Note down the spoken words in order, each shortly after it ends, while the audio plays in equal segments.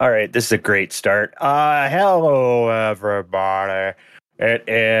All right, this is a great start. Hello, everybody. It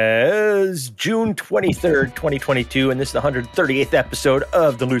is June 23rd, 2022, and this is the 138th episode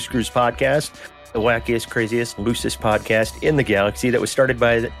of the Loose Screws Podcast, the wackiest, craziest, loosest podcast in the galaxy that was started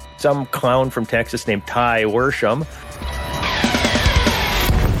by some clown from Texas named Ty Worsham.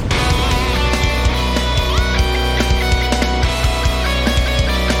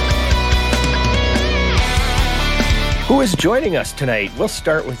 Who is joining us tonight? We'll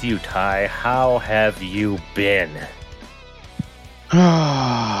start with you, Ty. How have you been?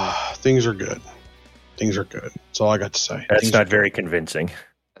 Things are good. Things are good. That's all I got to say. That's Things not very convincing.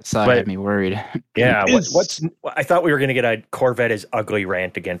 That had me worried. Yeah, I thought we were going to get a Corvette is ugly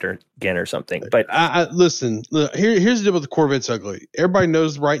rant again or something. But listen, here's the deal with the Corvette's ugly. Everybody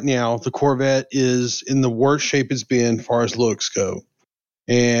knows right now the Corvette is in the worst shape it's been as far as looks go.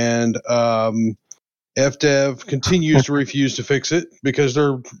 And FDev continues to refuse to fix it because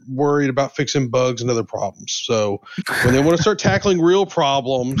they're worried about fixing bugs and other problems. So when they want to start tackling real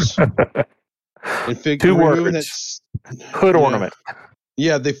problems and figuring that hood ornament.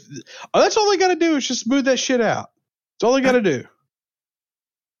 Yeah, that's all they got to do is just smooth that shit out. That's all they got to do.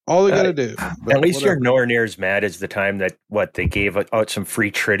 All they got to do. But at least you're nowhere near as mad as the time that they gave out some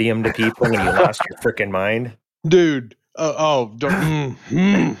free tritium to people and you lost your freaking mind, dude. Don't.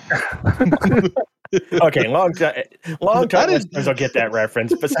 Okay, long time listeners will get that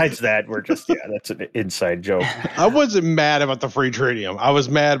reference. Besides that, that's an inside joke. I wasn't mad about the free tritium. I was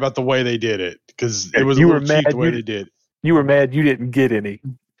mad about the way they did it because it was you a were little cheap mad the way they did. You were mad you didn't get any.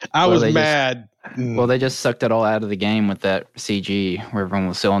 I was mad. They just sucked it all out of the game with that CG where everyone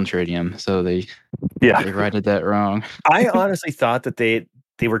was selling tritium. So they righted that wrong. I honestly thought that they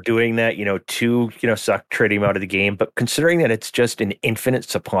were doing that, to suck tritium out of the game. But considering that it's just an infinite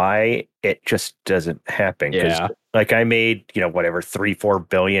supply, it just doesn't happen. Yeah. Like I made, 3-4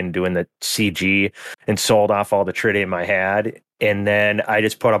 billion doing the CG and sold off all the tritium I had. And then I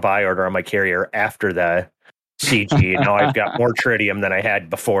just put a buy order on my carrier after the CG. And now I've got more tritium than I had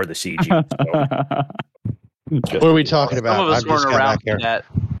before the CG. So. What are we talking about? Some of us weren't around for that.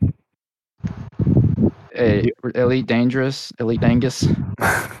 Hey, Elite Dangerous, Elite Dangus,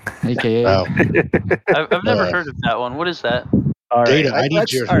 aka. Oh. I've never heard of that one. What is that? All right. Data, I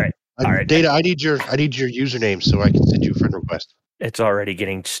need your Data. I need your username so I can send you a friend request. It's already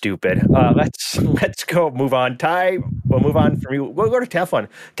getting stupid. Let's go move on. Ty, we'll move on from you. We'll go to Teflon.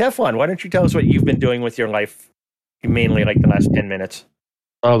 Teflon, why don't you tell us what you've been doing with your life, mainly like the last 10 minutes?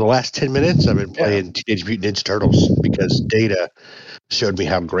 Oh, the last 10 minutes I've been playing Teenage Mutant Ninja Turtles because Data showed me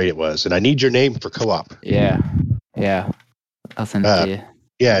how great it was. And I need your name for co-op. Yeah. I'll send it to you.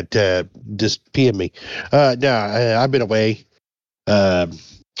 Yeah, just PM me. I've been away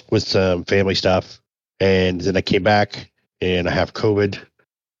with some family stuff. And then I came back and I have COVID.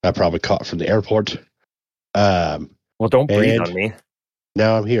 I probably caught it from the airport. Well, don't breathe on me.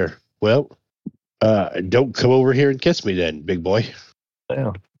 Now I'm here. Well, don't come over here and kiss me then, big boy.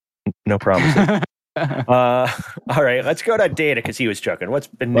 Yeah, no problem. All right, let's go to Data because he was joking. What's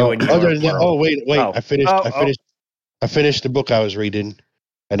been new in your world? Wait. Oh. I finished the book I was reading,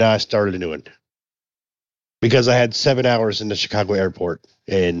 and now I started a new one because I had 7 hours in the Chicago airport,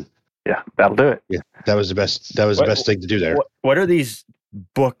 and yeah, that'll do it. Yeah, that was the best. That was the best thing to do there. What are these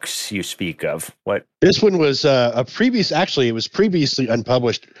books you speak of? What this one was it was previously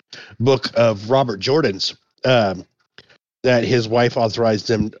unpublished book of Robert Jordan's. That his wife authorized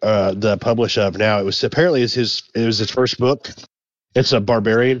him the publish of. Now it was his first book. It's a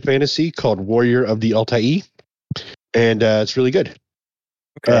barbarian fantasy called Warrior of the Altai, and it's really good.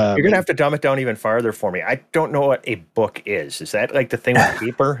 Okay. You're gonna have to dumb it down even farther for me. I don't know what a book is. Is that like the thing with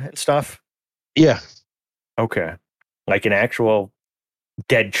paper and stuff? Yeah. Okay. Like an actual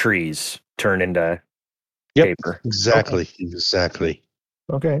dead trees turned into paper. Exactly. Exactly.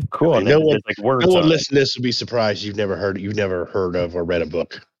 Okay, cool. No one listening to this would be surprised you've never heard of or read a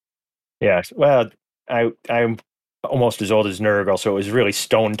book. Yeah, well, I'm almost as old as Nurgle, so it was really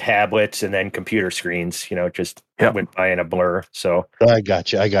stone tablets and then computer screens. Just went by in a blur. So I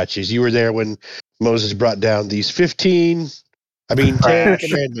got you. You were there when Moses brought down these 10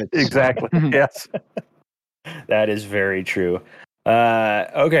 commandments. Exactly. Yes, that is very true.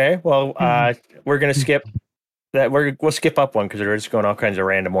 Okay, well, we're gonna skip. We'll skip up one because we're just going all kinds of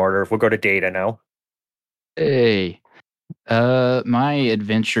random order. We'll go to Data now. Hey, my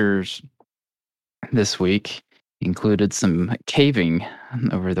adventures this week included some caving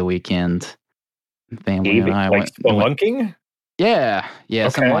over the weekend. Family and I went spelunking. Yeah,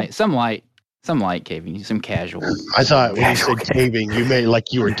 okay. some light caving, some casual. I thought when you said caving, you meant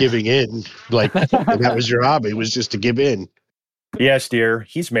like you were giving in, like that was your hobby, was just to give in. Yes, dear.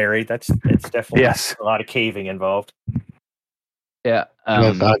 He's married. It's definitely a lot of caving involved. Yeah.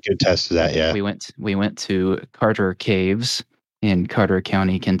 I could attest to that. Yeah. We went to Carter Caves in Carter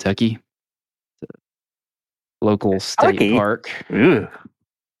County, Kentucky. Local state park. Ugh.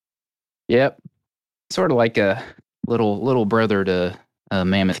 Yep. Sort of like a little brother to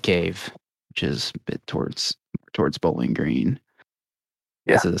Mammoth Cave, which is a bit towards Bowling Green.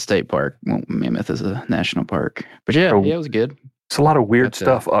 Yeah. This is a state park. Well, Mammoth is a national park. But yeah, it was good. It's a lot of weird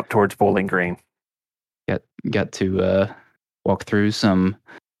stuff up towards Bowling Green. Got to walk through some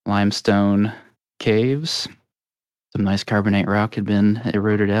limestone caves. Some nice carbonate rock had been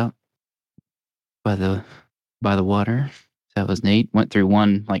eroded out by the water. That was neat. Went through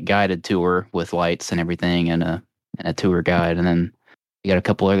one guided tour with lights and everything, and a tour guide, and then you got a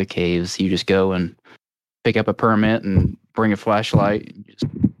couple other caves. You just go and pick up a permit and bring a flashlight and just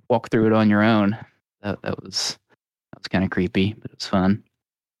walk through it on your own. That was kind of creepy, but it was fun.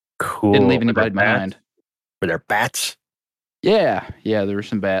 Cool. Didn't leave anybody behind. Were there bats? Yeah, there were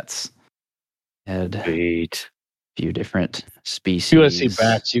some bats. Had Sweet. a few different species. If you want to see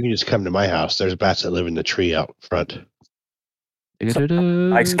bats, you can just come to my house. There's bats that live in the tree out front.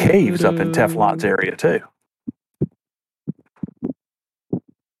 Nice caves up in Teflon's area too.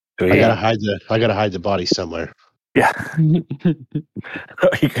 I gotta hide the body somewhere. Yeah. You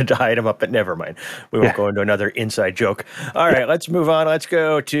could hide them up, but never mind. We won't go into another inside joke. All right, let's move on. Let's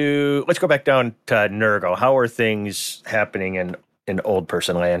go back down to Nurgle. How are things happening in old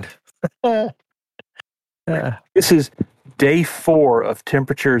person land? This is day 4 of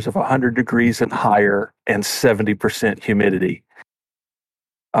temperatures of 100 degrees and higher and 70% humidity.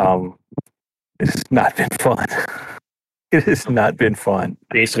 It's not been fun. It has not been fun.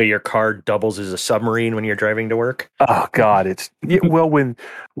 Basically, your car doubles as a submarine when you're driving to work. Oh God, when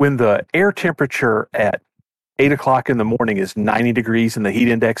the air temperature at 8:00 in the morning is 90 degrees and the heat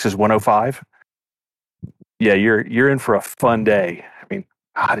index is 105. Yeah, you're in for a fun day. I mean,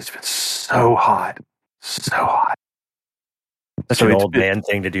 God, it's been so hot, so hot. That's an old man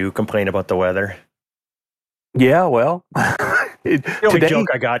thing to do. Complain about the weather. Yeah, well, the only joke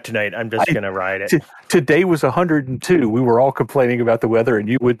I got tonight. I'm just going to ride it. Today was 102. We were all complaining about the weather, and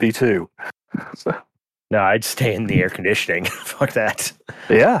you would be too. So. No, I'd stay in the air conditioning. Fuck that.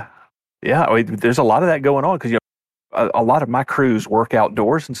 Yeah. I mean, there's a lot of that going on because a lot of my crews work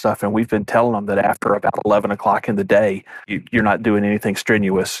outdoors and stuff, and we've been telling them that after about 11 o'clock in the day, you're not doing anything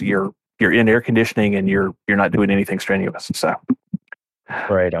strenuous. You're in air conditioning, and you're not doing anything strenuous. So,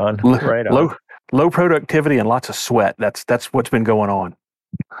 right on. Right on. Low productivity and lots of sweat. That's what's been going on.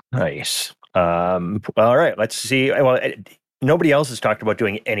 Nice. All right. Let's see. Well, nobody else has talked about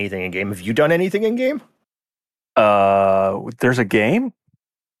doing anything in game. Have you done anything in game? There's a game.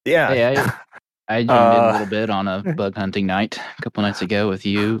 Yeah. Yeah, I jumped in a little bit on a bug hunting night a couple nights ago with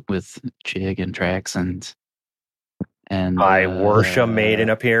Chig and Trax and Warsha made an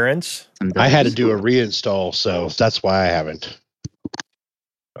appearance. I had to do a reinstall, so that's why I haven't.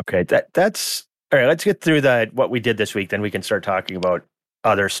 Okay, that's all right. Let's get through what we did this week, then we can start talking about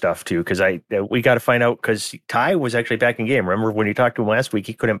other stuff too. Because we got to find out, because Ty was actually back in game. Remember when you talked to him last week,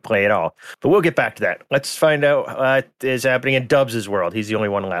 he couldn't play at all. But we'll get back to that. Let's find out what is happening in Dubs' world. He's the only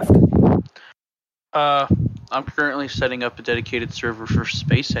one left. I'm currently setting up a dedicated server for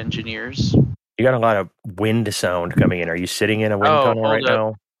space engineers. You got a lot of wind sound coming in. Are you sitting in a wind tunnel right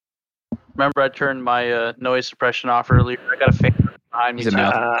now? Remember, I turned my noise suppression off earlier. I got a fan behind me.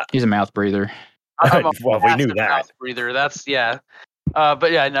 He's a mouth breather. Well, we knew that. Mouth breather. That's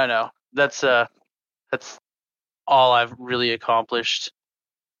but yeah, no. That's all I've really accomplished,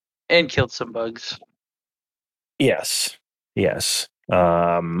 and killed some bugs. Yes.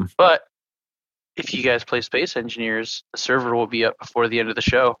 But if you guys play Space Engineers, the server will be up before the end of the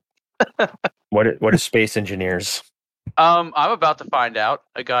show. What is Space Engineers? I'm about to find out.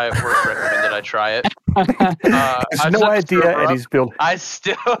 A guy at work recommended I try it. I've no idea, and he's built. I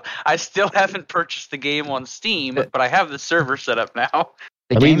still haven't purchased the game on Steam, but I have the server set up now.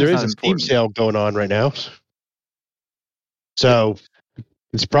 There is a Steam sale going on right now, so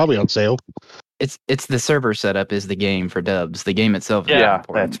it's probably on sale. It's the server setup is the game for Dubs. The game itself. Yeah,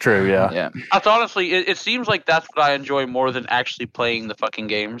 that's true. Yeah. That's honestly, it seems like that's what I enjoy more than actually playing the fucking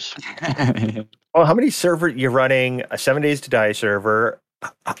games. Well, how many servers you're running? A 7 Days to Die server,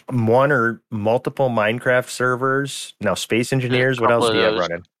 one or multiple Minecraft servers. Now, Space Engineers. What else do you have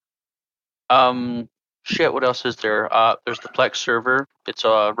running? What else is there? There's the Plex server. It's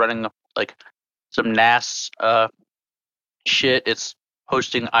running like some NAS shit. It's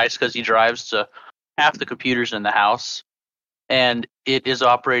hosting iSCSI drives to half the computers in the house, and it is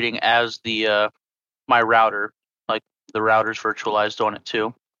operating as the my router. Like the router's virtualized on it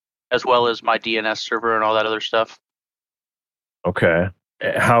too, as well as my DNS server and all that other stuff. Okay.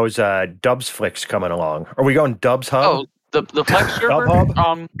 How's Dubs Flicks coming along? Are we going Dubs Hub? Oh, the Flex server.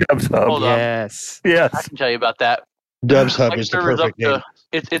 Hub? Dubs Hub. Hold on. Yes. I Yes. can tell you about that. Dubs Hub Flex is the server's perfect name.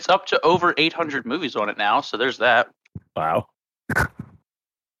 It's up to over 800 movies on it now, so there's that. Wow.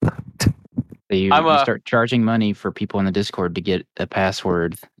 So you start charging money for people in the Discord to get a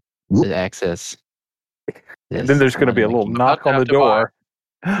password to access. And then there's going to be a little knock on the door.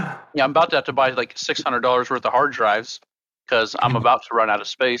 Yeah, I'm about to have to buy like $600 worth of hard drives because I'm about to run out of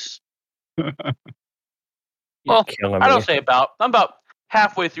space. Well, I don't say about. I'm about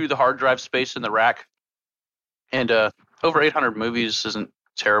halfway through the hard drive space in the rack, and over 800 movies isn't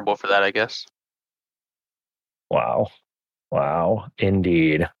terrible for that, I guess. Wow.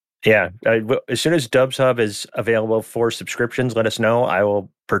 Indeed. Yeah. As soon as Dubs Hub is available for subscriptions, let us know. I will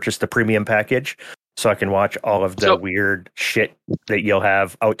purchase the premium package so I can watch all of the weird shit that you'll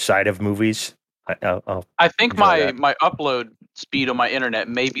have outside of movies. I think my upload speed on my internet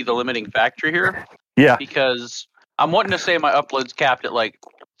may be the limiting factor here. Yeah. Because I'm wanting to say my upload's capped at like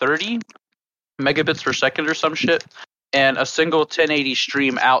 30 megabits per second or some shit. And a single 1080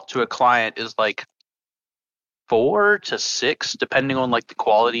 stream out to a client is like 4 to 6, depending on like the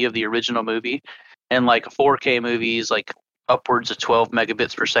quality of the original movie. And like a 4K movie is like upwards of 12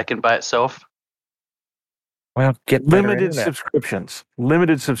 megabits per second by itself. Well, get limited subscriptions.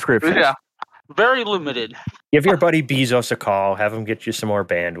 Yeah. Very limited. Give your buddy Bezos a call. Have him get you some more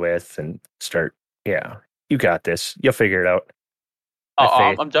bandwidth and start. Yeah, you got this. You'll figure it out.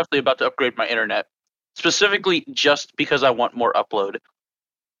 I'm definitely about to upgrade my internet, specifically just because I want more upload.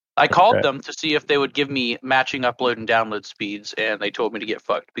 I called them to see if they would give me matching upload and download speeds, and they told me to get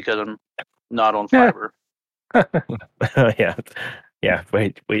fucked because I'm not on fiber. Yeah.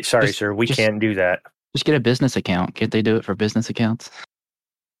 Wait. Sorry, sir. We can't do that. Just get a business account. Can't they do it for business accounts?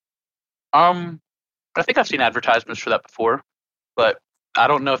 I think I've seen advertisements for that before, but I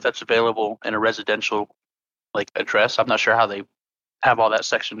don't know if that's available in a residential like address. I'm not sure how they have all that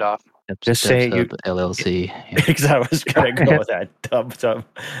sectioned off. Just say you LLC. Yeah. Because I was gonna go with that Dubs Hub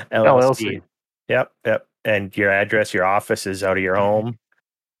LLC. Yep. And your address, your office is out of your home.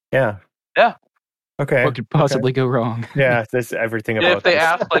 Yeah. Okay. What could possibly go wrong? Yeah, that's everything about. If they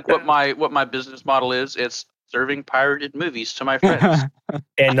ask like what my business model is, it's serving pirated movies to my friends.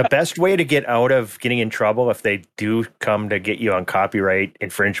 And the best way to get out of getting in trouble if they do come to get you on copyright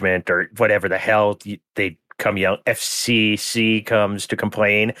infringement or whatever the hell they come yell, FCC comes to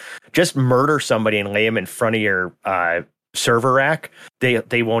complain, just murder somebody and lay them in front of your server rack.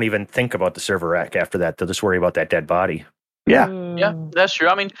 They won't even think about the server rack after that. They'll just worry about that dead body. Yeah, that's true.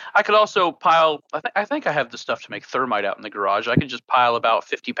 I mean, I could also pile. I think I have the stuff to make thermite out in the garage. I could just pile about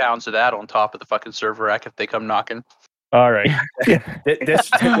 50 pounds of that on top of the fucking server rack if they come knocking. All right. This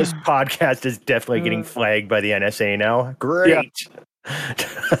podcast is definitely getting flagged by the NSA now. Great.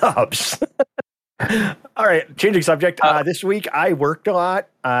 All right. Changing subject. This week I worked a lot.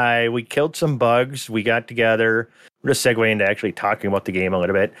 We killed some bugs. We got together. We're just segueing into actually talking about the game a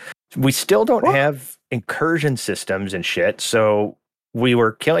little bit. We still don't have incursion systems and shit. So we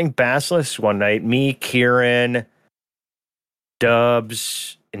were killing basilisks one night. Me, Kieran,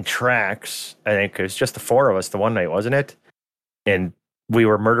 Dubs, and Trax. I think it was just the four of us the one night, wasn't it? And we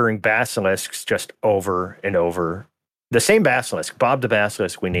were murdering basilisks just over and over. The same basilisk, Bob the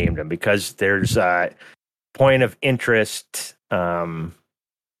Basilisk, we named him because there's a point of interest,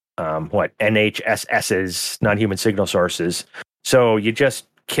 NHSS's, non-human signal sources. So you just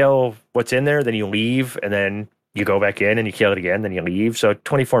kill what's in there, then you leave, and then you go back in and you kill it again, then you leave. So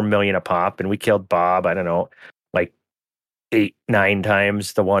 24 million a pop, and we killed Bob, I don't know, like 8-9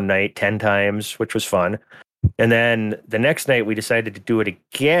 times the one night, 10 times, which was fun. And then the next night we decided to do it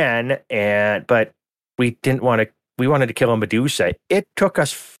again, but we wanted to kill a Medusa. It took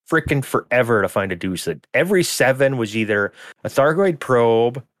us freaking forever to find a Medusa. Every 7 was either a Thargoid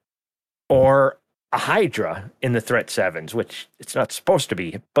probe or a Hydra in the threat 7s, which it's not supposed to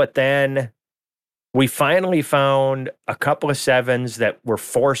be. But then we finally found a couple of 7s that were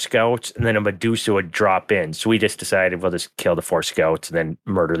 4 scouts, and then a Medusa would drop in. So we just decided we'll just kill the 4 scouts and then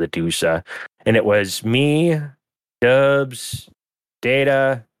murder the Medusa. And it was me, Dubs,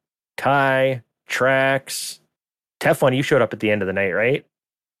 Data, Ty, Trax, Teflon. You showed up at the end of the night, right?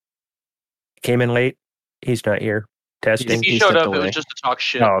 Came in late. He's not here. Testing. He showed up. Away. It was just to talk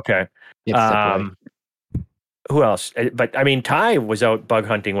shit. Oh, okay. Who else? But I mean, Ty was out bug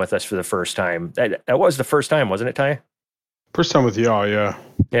hunting with us for the first time. That was the first time, wasn't it, Ty? First time with y'all, yeah.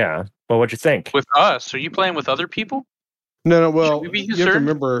 Yeah. Well, what'd you think? With us? Are you playing with other people? No. Well, you have to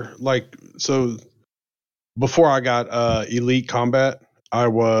remember, so before I got Elite Combat, I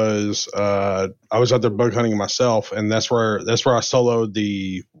was out there bug hunting myself, and that's where I soloed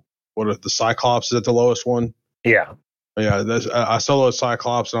the Cyclops. Is that the lowest one? Yeah. Yeah, I soloed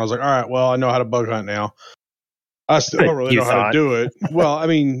Cyclops, and I was like, all right, well, I know how to bug hunt now. I still don't really know how to do it. Well, I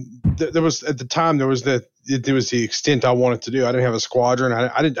mean, there was at the time there was the extent I wanted to do. I didn't have a squadron.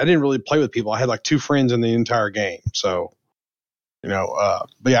 I didn't really play with people. I had like 2 friends in the entire game. So, but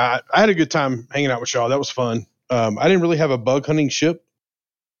yeah, I had a good time hanging out with y'all. That was fun. I didn't really have a bug hunting ship,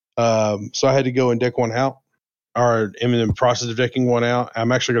 so I had to go and deck one out, or I'm in the process of decking one out.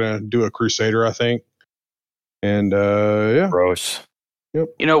 I'm actually going to do a Crusader, I think. And yeah, Gross. Yep.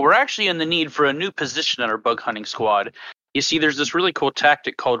 We're actually in the need for a new position in our bug hunting squad. You see, there's this really cool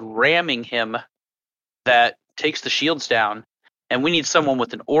tactic called ramming him that takes the shields down, and we need someone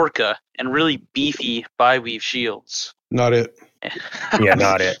with an orca and really beefy bi-weave shields. Not it. Yeah,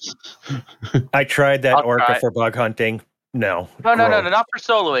 not it. I tried that orca for bug hunting. No, not for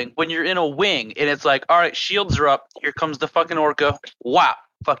soloing. When you're in a wing and it's like, all right, shields are up. Here comes the fucking orca. Wow,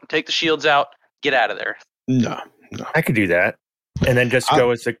 fucking take the shields out. Get out of there. No. I could do that. And then just go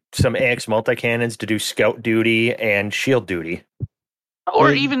with some AX multi-cannons to do scout duty and shield duty.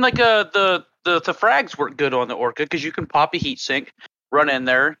 Or even like the frags work good on the orca because you can pop a heat sink, run in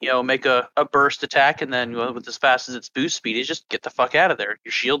there, make a burst attack, and then with as fast as its boost speed is, just get the fuck out of there.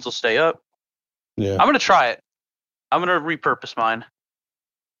 Your shields will stay up. Yeah. I'm going to try it. I'm going to repurpose mine.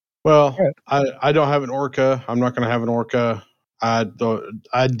 Well, I don't have an orca. I'm not going to have an orca. I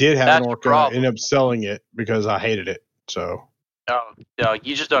did have an orca. I ended up selling it because I hated it. So. Oh, no,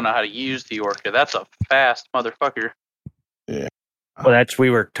 you just don't know how to use the orca. That's a fast motherfucker. Yeah. Well, that's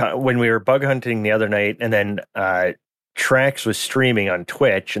when we were bug hunting the other night, and then Trax was streaming on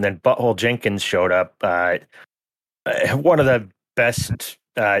Twitch, and then Butthole Jenkins showed up. One of the best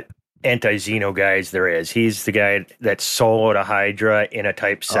anti-Xeno guys there is. He's the guy that soloed a Hydra in a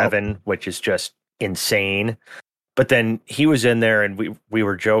Type 7, which is just insane. But then he was in there, and we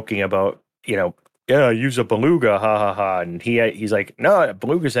were joking about, use a beluga, ha ha ha. And he's like, no, a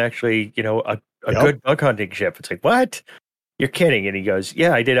beluga's actually, a good bug hunting ship. It's like, what? You're kidding. And he goes,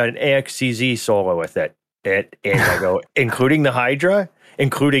 yeah, I did an AXCZ solo with it. And I go, including the Hydra?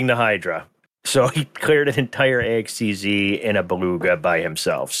 Including the Hydra. So he cleared an entire AXCZ in a beluga by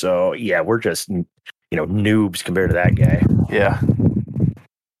himself. So yeah, we're just, noobs compared to that guy. Yeah.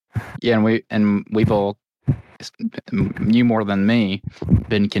 Yeah, and we've all, you more than me,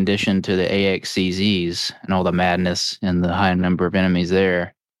 been conditioned to the AXCZs and all the madness and the high number of enemies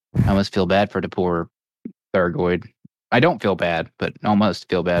there. I almost feel bad for the poor Thargoid. I don't feel bad, but almost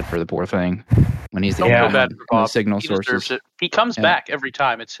feel bad for the poor thing when he's the signal sources. He comes back every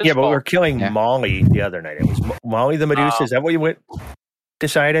time. It's his fault. But we're killing Molly the other night. It was Molly the Medusa. Is that what you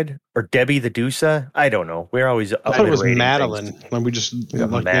decided? Or Debbie the Dusa? I don't know. We're always. I thought it was Madeline. When we just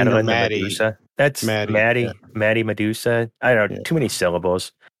Madeline the Medusa. That's Maddie. Yeah. Maddie Medusa. I don't know. Yeah. Too many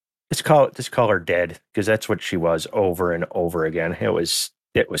syllables. Just call her dead, because that's what she was over and over again.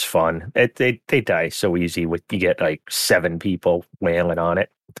 It was fun. They die so easy. You get like 7 people wailing on it.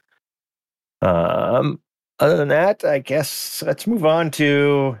 Other than that, I guess let's move on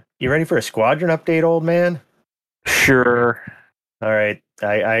to. You ready for a squadron update, old man? Sure. All right.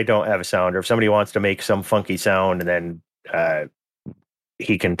 I don't have a sounder. If somebody wants to make some funky sound, and then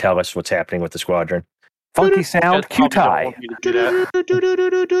he can tell us what's happening with the squadron. Funky sound, Q-tie.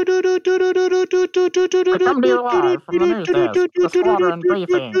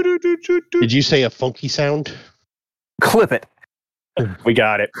 Did you say a funky sound? Clip it. We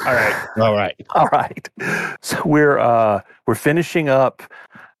got it. All right. So we're finishing up.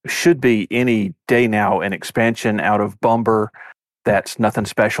 Should be any day now an expansion out of Bumber. That's nothing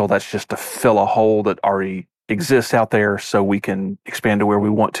special. That's just to fill a hole that already exists out there, so we can expand to where we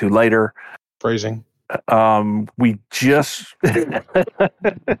want to later. Phrasing. We just I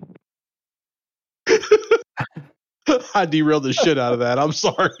derailed the shit out of that. I'm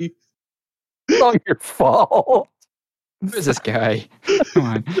sorry. It's all your fault. Who is this guy? Come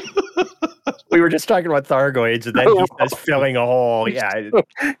on. We were just talking about Thargoids, and then he says filling a hole. Yeah.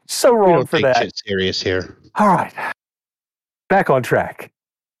 So wrong for that. Shit serious here. All right. Back on track.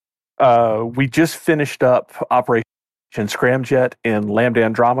 We just finished up Operation Scramjet in Lambda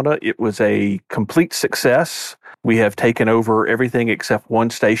Andromeda. It was a complete success. We have taken over everything except one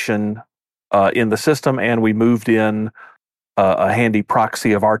station in the system, and we moved in a handy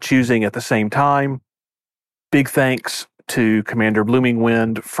proxy of our choosing at the same time. Big thanks to Commander Blooming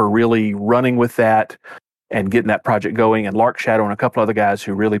Wind for really running with that and getting that project going, and Lark Shadow and a couple other guys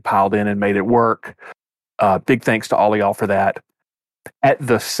who really piled in and made it work. Big thanks to all of y'all for that. At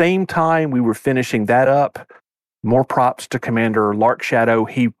the same time we were finishing that up, more props to Commander Lark Shadow.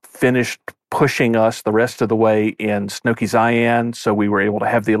 He finished pushing us the rest of the way in Snoky Zayan, so we were able to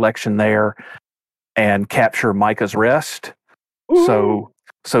have the election there and capture Micah's Rest. So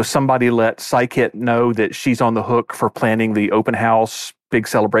somebody let Psykit know that she's on the hook for planning the open house, big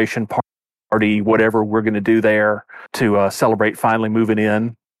celebration party, whatever we're going to do there to celebrate finally moving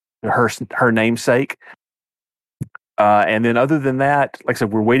in, her namesake. And then other than that, like I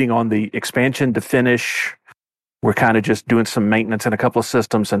said, we're waiting on the expansion to finish. We're kind of just doing some maintenance in a couple of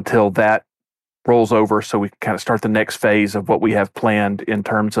systems until that rolls over, so we can kind of start the next phase of what we have planned in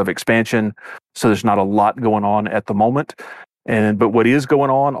terms of expansion. So there's not a lot going on at the moment. But what is going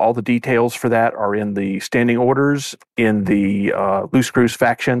on, all the details for that are in the standing orders in the Loose Screws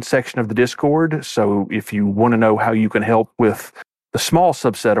faction section of the Discord. So if you want to know how you can help with the small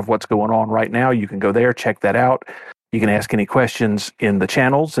subset of what's going on right now, you can go there, check that out. You can ask any questions in the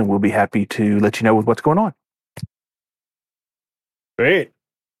channels, and we'll be happy to let you know with what's going on.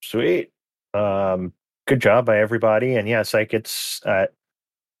 Sweet. Good job by everybody. And yeah, Psychit's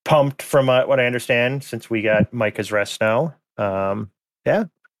pumped from what I understand, since we got Micah's Rest now.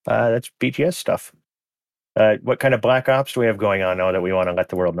 That's BGS stuff. What kind of Black Ops do we have going on now that we want to let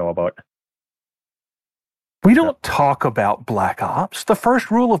the world know about? We don't talk about Black Ops. The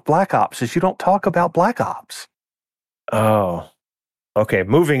first rule of Black Ops is you don't talk about Black Ops. Oh, okay.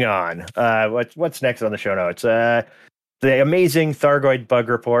 Moving on. What's next on the show notes? The amazing Thargoid bug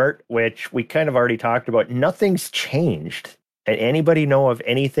report, which we kind of already talked about. Nothing's changed. Anybody know of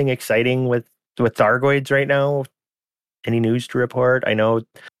anything exciting with Thargoids right now? Any news to report? I know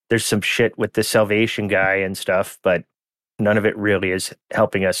there's some shit with the Salvation guy and stuff, but none of it really is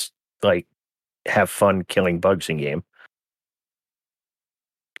helping us like have fun killing bugs in game.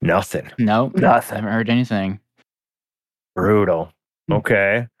 Nothing. Nothing. I haven't heard anything. Brutal.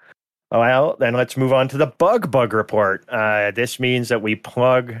 Okay. Well, then let's move on to the bug report. This means that we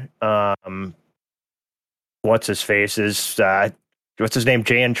plug what's his name?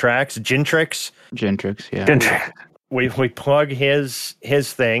 Gentrix, yeah. Gentrix. We plug his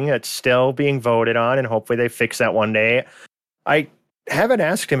thing that's still being voted on, and hopefully they fix that one day. I haven't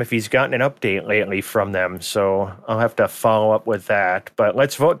asked him if he's gotten an update lately from them, so I'll have to follow up with that. But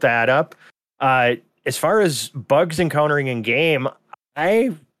let's vote that up. As far as bugs encountering in game,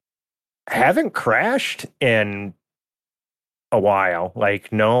 I haven't crashed in a while.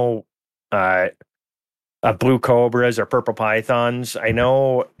 Like no blue cobras or purple pythons. I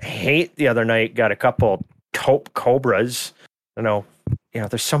know Hate the other night got a couple taupe cobras. I know,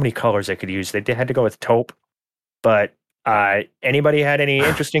 there's so many colors I could use. They had to go with taupe. But anybody had any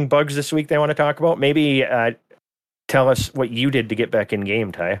interesting bugs this week they want to talk about? Maybe tell us what you did to get back in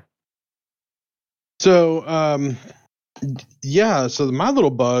game, Ty. So, so my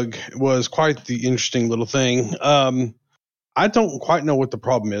little bug was quite the interesting little thing. I don't quite know what the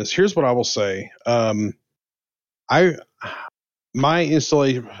problem is. Here's what I will say. My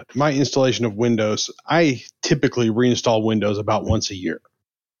installation of Windows, I typically reinstall Windows about once a year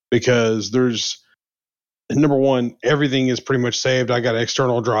because there's, number one, everything is pretty much saved. I got an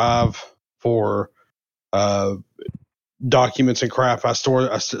external drive for documents and crap. I store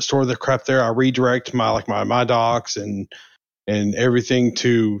the crap there. I redirect my docs and everything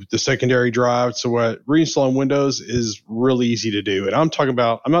to the secondary drive. So what reinstalling Windows is really easy to do. And I'm not talking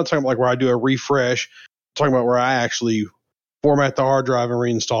about like where I do a refresh. I'm talking about where I actually format the hard drive and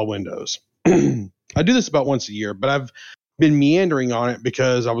reinstall Windows. I do this about once a year, but I've been meandering on it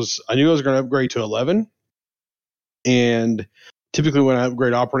because I knew I was going to upgrade to 11. And typically when I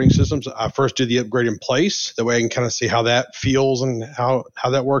upgrade operating systems, I first do the upgrade in place. That way I can kind of see how that feels and how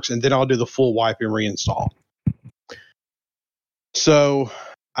that works. And then I'll do the full wipe and reinstall. So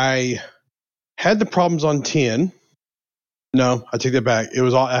I had the problems on 10. No, I take that back.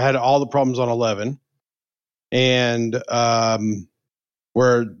 I had all the problems on 11. And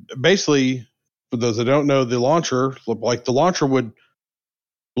where basically, for those that don't know, the launcher would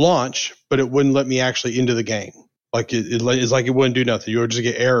launch, but it wouldn't let me actually into the game. Like it's like it wouldn't do nothing. You would just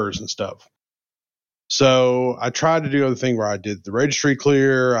get errors and stuff. So I tried to do other thing where I did the registry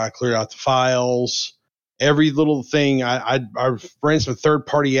clear. I cleared out the files. Every little thing. I ran some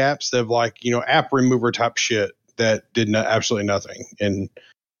third-party apps that have app remover type shit that did absolutely nothing. And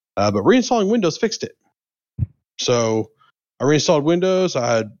but reinstalling Windows fixed it. So I reinstalled Windows.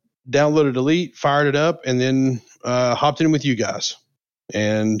 I downloaded Elite, fired it up, and then hopped in with you guys.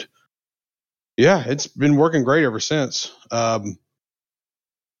 And yeah, it's been working great ever since. I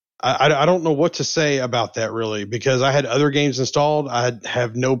don't know what to say about that really, because I had other games installed. I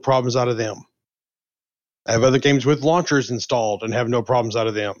have no problems out of them. I have other games with launchers installed and have no problems out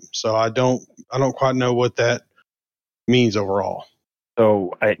of them. So I don't quite know what that means overall.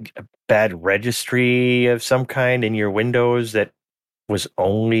 So a bad registry of some kind in your Windows that was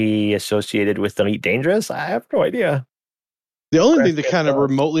only associated with Elite Dangerous? I have no idea. The only thing that kind of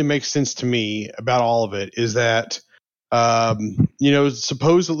remotely makes sense to me about all of it is that,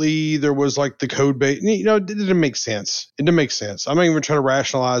 supposedly there was like the code base. It didn't make sense. It didn't make sense. I'm not even trying to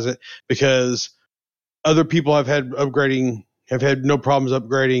rationalize it because other people have had no problems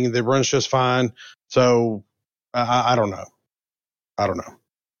upgrading. They runs just fine. So I don't know. I don't know.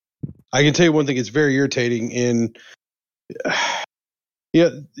 I can tell you one thing. It's very irritating in,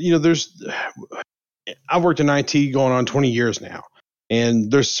 I've worked in IT going on 20 years now,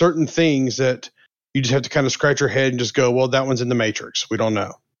 and there's certain things that you just have to kind of scratch your head and just go, well, that one's in the matrix. We don't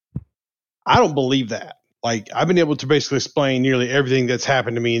know. I don't believe that. Like, I've been able to basically explain nearly everything that's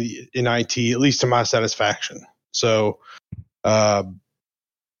happened to me in IT, at least to my satisfaction. So,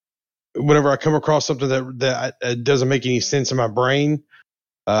 whenever I come across something that doesn't make any sense in my brain,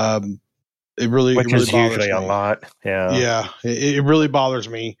 it really bothers usually me. A lot. Yeah. Yeah. It really bothers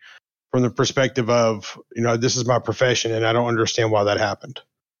me from the perspective of, this is my profession and I don't understand why that happened.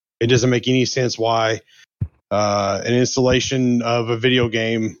 It doesn't make any sense why an installation of a video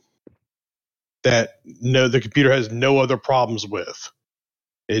game that the computer has no other problems with.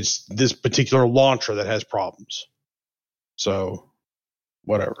 It's this particular launcher that has problems. So,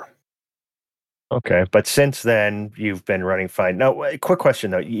 whatever. Okay, but since then you've been running fine. Now, quick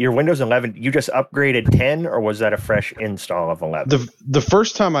question though: your Windows 11, you just upgraded 10, or was that a fresh install of 11? The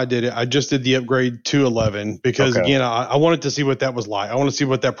first time I did it, I just did the upgrade to 11 because again, I wanted to see what that was like. I want to see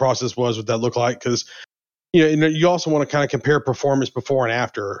what that process was, what that looked like, because you also want to kind of compare performance before and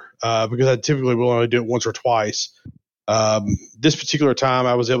after, because I typically will only do it once or twice. This particular time,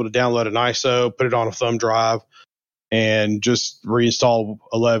 I was able to download an ISO, put it on a thumb drive, and just reinstall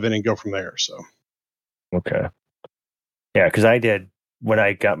 11 and go from there. So. Okay. Yeah, because I did when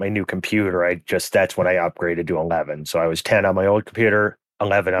I got my new computer. That's when I upgraded to 11. So I was 10 on my old computer,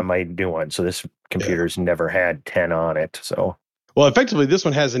 11 on my new one. So this computer's never had 10 on it. So. Well, effectively, this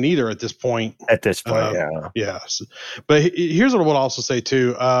one hasn't either at this point. At this point, yeah. Yeah. But here's what I will also say,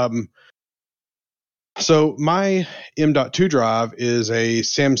 too. So my M.2 drive is a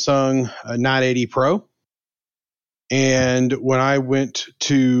Samsung 980 Pro. And when I went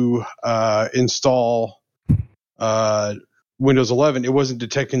to install Windows 11, it wasn't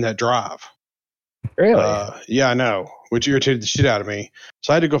detecting that drive. Really? Yeah, I know, which irritated the shit out of me.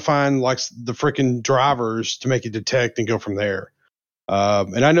 So I had to go find like the freaking drivers to make it detect and go from there.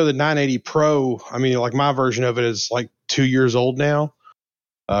 And I know the 980 Pro, I mean, like my version of it is like 2 years old now,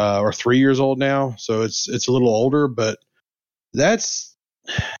 or 3 years old now. So it's a little older, but come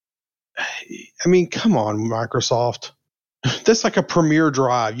on, Microsoft. That's like a premier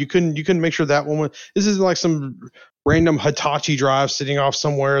drive. You couldn't make sure that one this isn't like some random Hitachi drive sitting off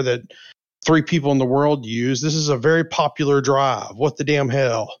somewhere that 3 people in the world use. This is a very popular drive. What the damn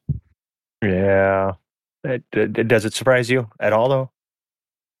hell? Yeah. Does it surprise you at all, though?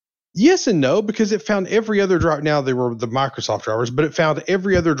 Yes and no, because it found every other drive. Now they were the Microsoft drivers, but it found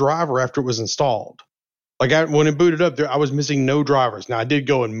every other driver after it was installed. Like when it booted up, I was missing no drivers. Now I did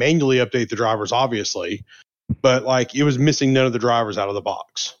go and manually update the drivers, obviously, but like it was missing none of the drivers out of the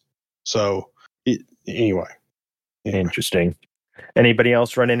box. So anyway. Interesting. Anybody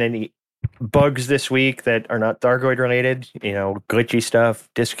else running any bugs this week that are not Thargoid related? Glitchy stuff,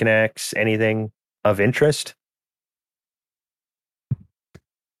 disconnects, anything of interest? I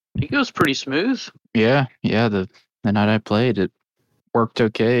think it was pretty smooth. Yeah. The night I played, it worked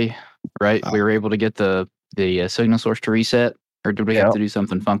okay. Right, we were able to get the signal source to reset, or did we have to do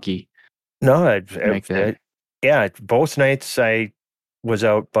something funky? No, both nights I was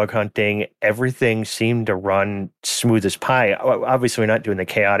out bug hunting. Everything seemed to run smooth as pie. Obviously, we're not doing the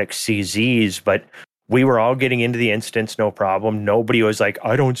chaotic CZs, but we were all getting into the instance, no problem. Nobody was like,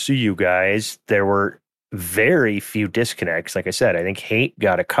 I don't see you guys. There were very few disconnects. Like I said, I think Hate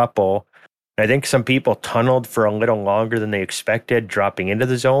got a couple. I think some people tunneled for a little longer than they expected dropping into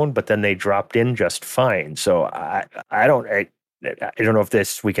the zone, but then they dropped in just fine. So I don't know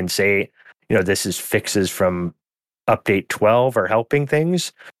if we can say, this is fixes from update 12 or helping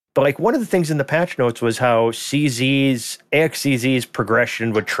things. But like one of the things in the patch notes was how AXCZ's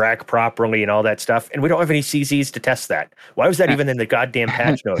progression would track properly and all that stuff. And we don't have any CZs to test that. Why was that even in the goddamn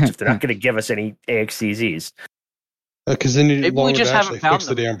patch notes if they're not going to give us any AXCZs? Because then you won't actually fix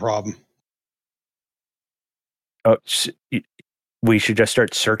the damn problem. Oh, we should just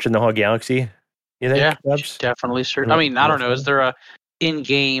start searching the whole galaxy. You think? Yeah, definitely search. I mean, I don't know. Is there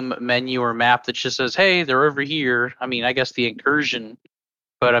in-game menu or map that just says, "Hey, they're over here." I mean, I guess the incursion,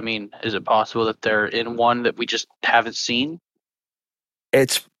 but I mean, is it possible that they're in one that we just haven't seen?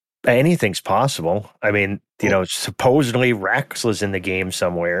 It's anything's possible. I mean, supposedly Rex was in the game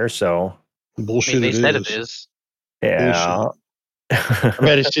somewhere, so bullshit. I mean, they said it is. Yeah. I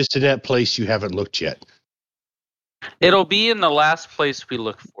bet it's just in that place you haven't looked yet. It'll be in the last place we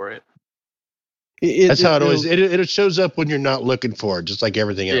look for it. That's how it always. It shows up when you're not looking for it, just like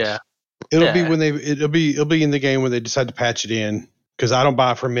everything else. Yeah. It'll be when it'll be in the game when they decide to patch it in. Because I don't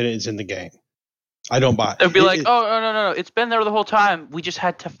buy it for a minute it's in the game. I don't buy it. It'll be like, oh no, it's been there the whole time. We just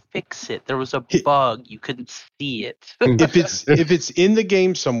had to fix it. There was a bug. You couldn't see it. if it's in the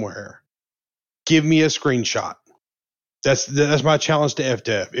game somewhere, give me a screenshot. That's my challenge to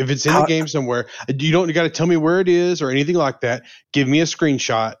FDev. If it's in the game somewhere, you don't got to tell me where it is or anything like that. Give me a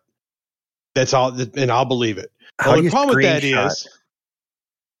screenshot. That's all, and I'll believe it. The problem with that is,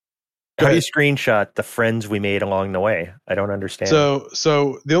 how do you screenshot the friends we made along the way? I don't understand.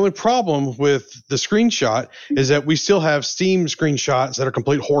 So the only problem with the screenshot is that we still have Steam screenshots that are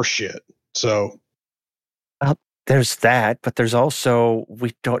complete horseshit. So there's that, but there's also,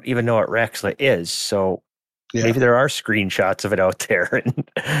 we don't even know what Rexla is. So maybe there are screenshots of it out there,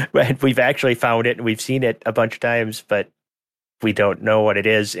 and we've actually found it and we've seen it a bunch of times, but we don't know what it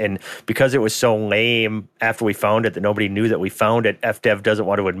is. And because it was so lame after we found it that nobody knew that we found it, FDev doesn't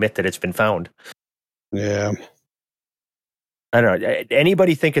want to admit that it's been found. Yeah. I don't know.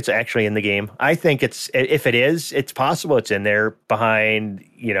 Anybody think it's actually in the game? I think if it is, it's possible it's in there behind,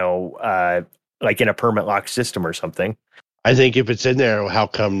 like in a permit lock system or something. I think if it's in there, how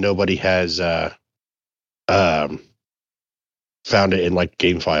come nobody has found it in like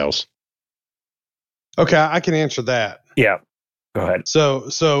game files? Okay, I can answer that. Yeah. Go ahead. So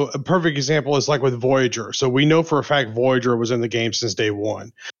a perfect example is like with Voyager. So we know for a fact Voyager was in the game since day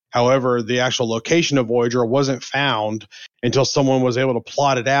one. However, the actual location of Voyager wasn't found until someone was able to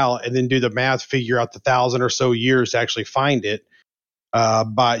plot it out and then do the math, figure out the 1,000 or so years to actually find it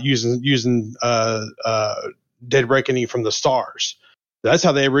by using Dead Reckoning from the stars. That's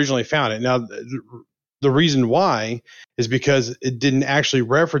how they originally found it. Now, the reason why is because it didn't actually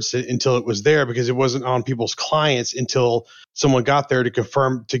reference it until it was there, because it wasn't on people's clients until someone got there to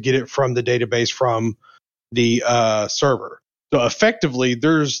confirm, to get it from the database from the server. So effectively,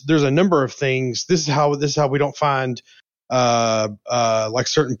 there's a number of things. This is how we don't find like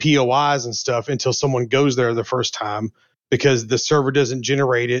certain POIs and stuff until someone goes there the first time, because the server doesn't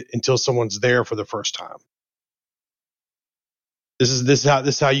generate it until someone's there for the first time. This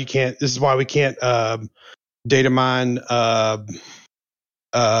is why we can't data mine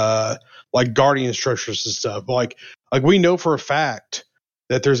like Guardian structures and stuff. Like we know for a fact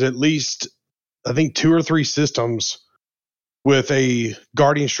that there's at least, I think, 2 or 3 systems with a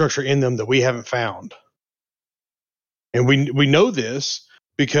Guardian structure in them that we haven't found. And we know this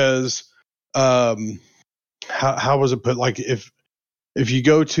because how was it put? Like if you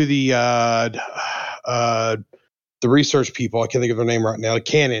go to the research people, I can't think of their name right now,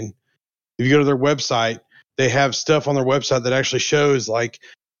 Canon. If you go to their website, they have stuff on their website that actually shows like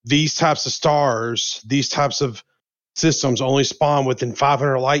these types of stars, these types of systems only spawn within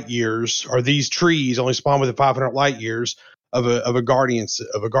 500 light years, or these trees only spawn within 500 light years of a guardian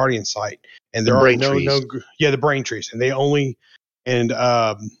site. And there are the brain trees, and they only, and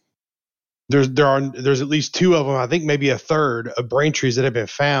there's at least 2 of them, I think maybe a third of brain trees that have been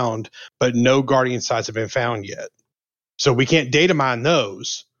found, but no guardian sites have been found yet. So we can't data mine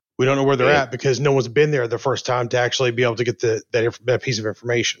those. We don't know where they're at because no one's been there the first time to actually be able to get that piece of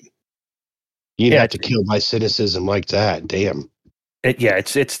information. You'd have to kill my cynicism like that. Damn.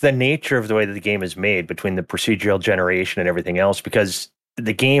 It's the nature of the way that the game is made, between the procedural generation and everything else, because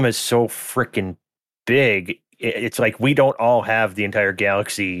the game is so freaking big. It's like we don't all have the entire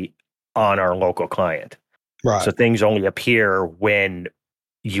galaxy on our local client. Right. So things only appear when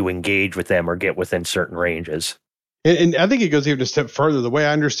you engage with them or get within certain ranges. And I think it goes even a step further. The way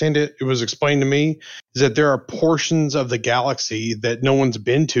I understand it, it was explained to me, is that there are portions of the galaxy that no one's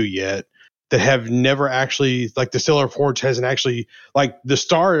been to yet that have never actually, like the Stellar Forge hasn't actually, like the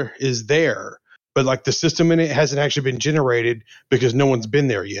star is there, but like the system in it hasn't actually been generated because no one's been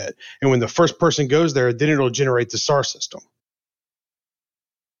there yet. And when the first person goes there, then it'll generate the star system.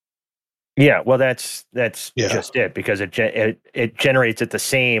 Yeah, well, that's just it, because it generates it the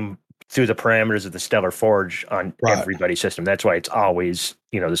same through the parameters of the Stellar Forge on everybody's system. That's why it's always,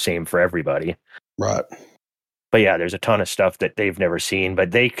 the same for everybody. Right. But yeah, there's a ton of stuff that they've never seen,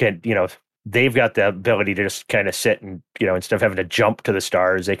 but they could, they've got the ability to just kind of sit and, instead of having to jump to the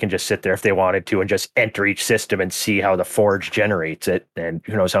stars, they can just sit there if they wanted to and just enter each system and see how the Forge generates it. And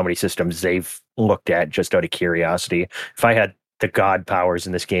who knows how many systems they've looked at just out of curiosity. If I had the god powers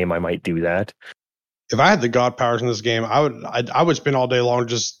in this game, I might do that. If I had the god powers in this game, I would spend all day long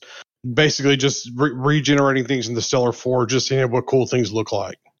just basically just regenerating things in the Stellar Forge, just seeing what cool things look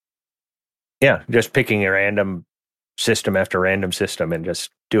like. Yeah, just picking a random system after random system and just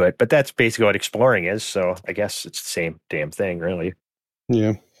do it. But that's basically what exploring is. So I guess it's the same damn thing, really.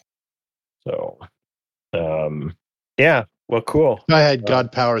 Yeah. So, yeah. Well, cool. If I had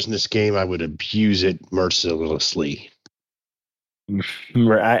god powers in this game, I would abuse it mercilessly.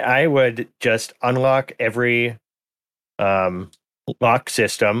 I would just unlock every lock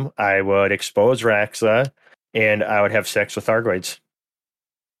system. I would expose Raxla, and I would have sex with Thargoids.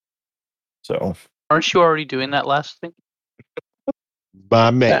 So, aren't you already doing that last thing?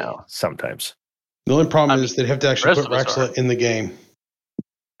 By man. No, sometimes. The only problem is they'd have to actually put rest of us Raxla in the game.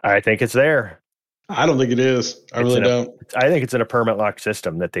 I think it's there. I don't think it is. I really don't. I think it's in a permanent lock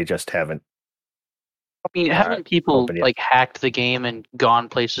system that they just haven't. I mean, haven't people open it. hacked the game and gone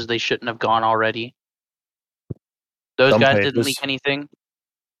places they shouldn't have gone already? Those Some guys places. didn't leak anything.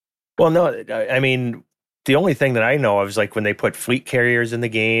 Well, no, I mean, the only thing that I know of is like when they put fleet carriers in the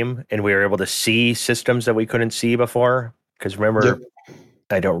game and we were able to see systems that we couldn't see before. Because remember,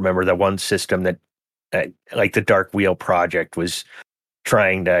 I don't remember the one system that, like the Dark Wheel Project was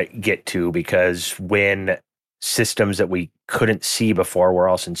trying to get to, because when systems that we couldn't see before were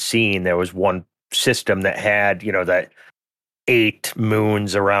also seen, there was one system that had, that 8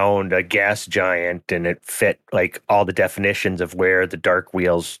 moons around a gas giant, and it fit like all the definitions of where the Dark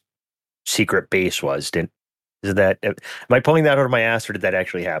Wheel's secret base was. Am I pulling that out of my ass, or did that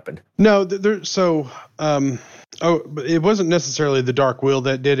actually happen? No, it wasn't necessarily the Dark Wheel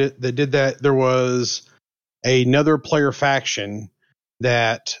that did it. That did that. There was another player faction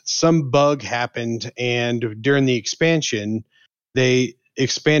that some bug happened, and during the expansion, they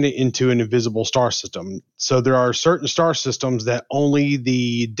expanded into an invisible star system. So there are certain star systems that only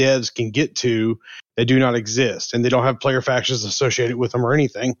the devs can get to that do not exist, and they don't have player factions associated with them or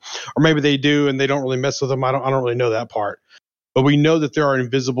anything. Or maybe they do and they don't really mess with them. I don't really know that part. But we know that there are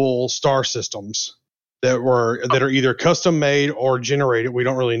invisible star systems that are either custom made or generated. We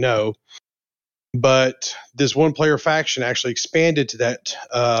don't really know. But this one player faction actually expanded to that.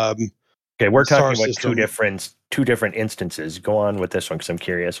 Okay, we're talking about system. two different instances. Go on with this one because I'm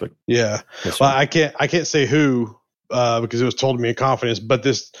curious. Well, I can't say who because it was told to me in confidence. But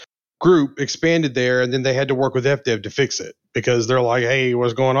this group expanded there, and then they had to work with FDev to fix it because they're like, "Hey,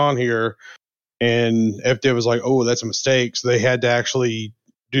 what's going on here?" And FDev was like, "Oh, that's a mistake." So they had to actually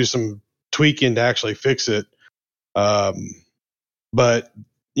do some tweaking to actually fix it. But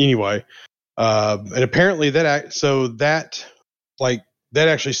anyway, and apparently that actually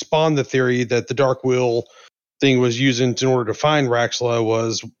spawned the theory that the Dark Wheel thing was using in order to find Raxla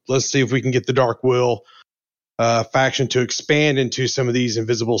was, let's see if we can get the Dark Wheel faction to expand into some of these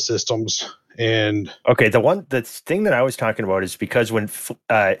invisible systems. And okay, the thing that I was talking about is because when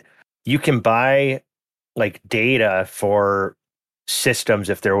you can buy like data for systems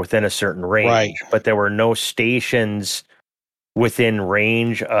if they're within a certain range, right, but there were no stations within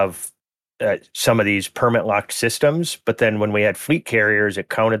range of some of these permanent locked systems. But then when we had fleet carriers, it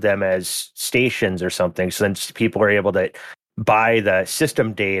counted them as stations or something. So then people were able to buy the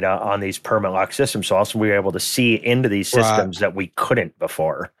system data on these permanent locked systems. So also we were able to see into these systems that we couldn't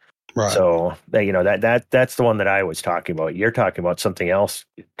before. Right. So that's the one that I was talking about. You're talking about something else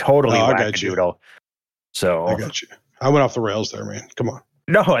totally wackadoodle. So I got you. I went off the rails there, man. Come on.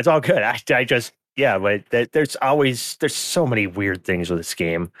 No, it's all good. I just but there's so many weird things with this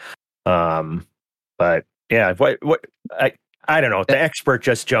game. But yeah, what I don't know. The expert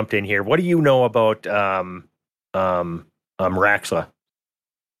just jumped in here. What do you know about Raxla?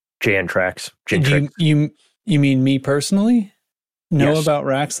 Jantrax. You mean me personally? Know Yes. about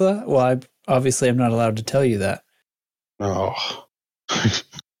Raxla? Well, I'm not allowed to tell you that. Oh.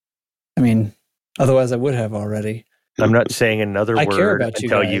 I mean, otherwise I would have already. I'm not saying another I care word about you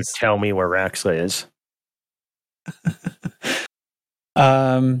until you guys. tell me where Raxla is.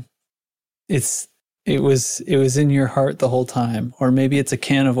 It was in your heart the whole time, or maybe it's a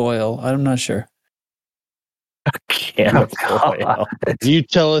can of oil. I'm not sure. Can of oil. You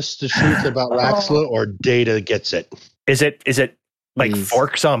tell us the truth about Raxla, or Data gets it. Is it like Please.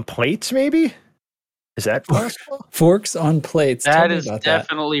 forks on plates? Maybe is that possible? Forks on plates. Tell That me is about that.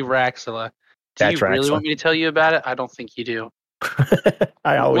 definitely Raxla. Do That's you really Raxla. want me to tell you about it? I don't think you do.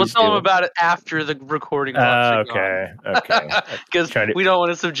 I always We'll tell do. them about it after the recording blocks are Okay. Because we don't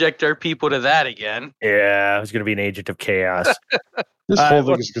want to subject our people to that again. Yeah, I was going to be an agent of chaos. This whole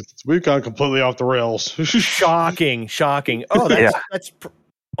thing is we've gone completely off the rails. Shocking. Oh,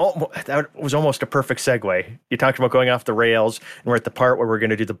 that was almost a perfect segue. You talked about going off the rails, and we're at the part where we're going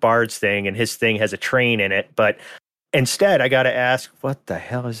to do the Bard's thing, and his thing has a train in it. But instead, I got to ask, what the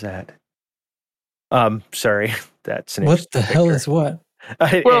hell is that? Sorry, that's an what the hell is what?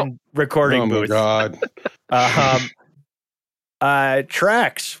 In recording booth. Oh my god.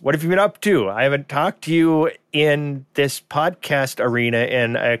 Tracks, what have you been up to? I haven't talked to you in this podcast arena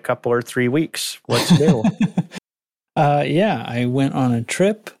in a couple or 3 weeks. What's new? Yeah, I went on a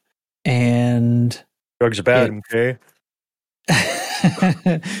trip and drugs are bad, okay?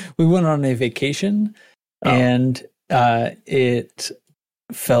 We went on a vacation and it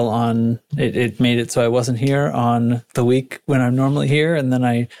fell on it made it so I wasn't here on the week when I'm normally here, and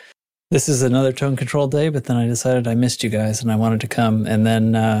then this is another tone control day, but then I decided I missed you guys and I wanted to come, and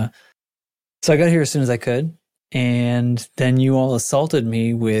then so I got here as soon as I could, and then you all assaulted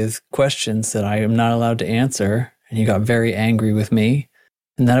me with questions that I am not allowed to answer, and you got very angry with me,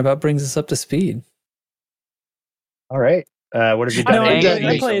 and that about brings us up to speed. All right. What have you done? I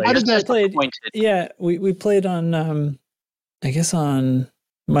played. Yeah, we played on I guess on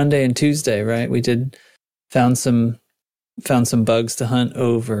Monday and Tuesday, right? We found some bugs to hunt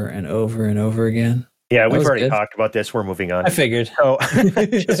over and over and over again. Yeah, we've already talked about this. We're moving on. I figured. Oh,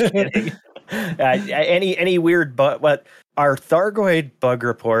 just kidding. Any weird bug? What our Thargoid bug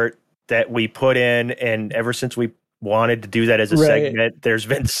report that we put in, and ever since we wanted to do that as a segment, there's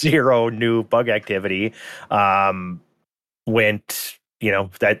been zero new bug activity. That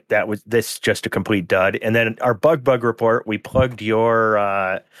was this just a complete dud. And then our bug report, we plugged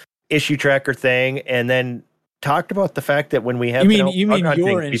your issue tracker thing, and then talked about the fact that when we have you mean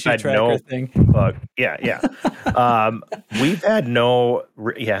your issue tracker thing. Bug. Yeah. We've had no.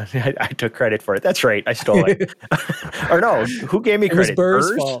 I took credit for it. That's right. I stole it. Or no, who gave me credit? It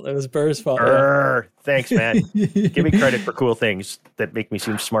was Burr's fault. Thanks, man. Give me credit for cool things that make me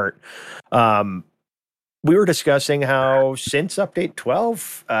seem smart. We were discussing how since update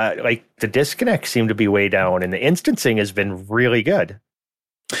 12, the disconnects seem to be way down, and the instancing has been really good.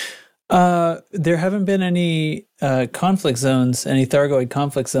 There haven't been any conflict zones, any Thargoid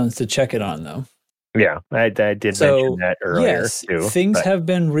conflict zones to check it on, though. Yeah, I did mention that earlier, too. Things have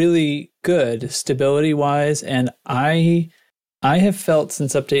been really good stability-wise, and I have felt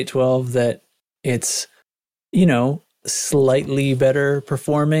since update 12 that it's, slightly better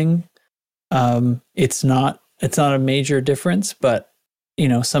performing. It's not a major difference, but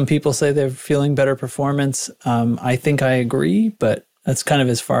some people say they're feeling better performance. I think I agree, but that's kind of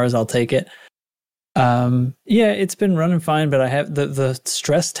as far as I'll take it. It's been running fine, but I have the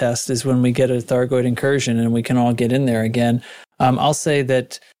stress test is when we get a Thargoid incursion and we can all get in there again. I'll say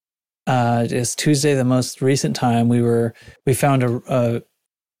that it's Tuesday, the most recent time we found a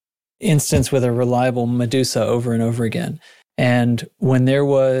instance with a reliable Medusa over and over again. And when there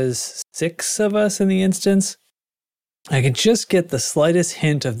was 6 of us in the instance, I could just get the slightest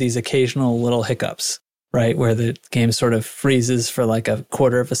hint of these occasional little hiccups, right? Where the game sort of freezes for like a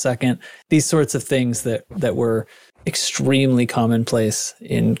quarter of a second. These sorts of things that were extremely commonplace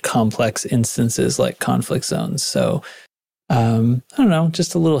in complex instances like conflict zones. So, I don't know,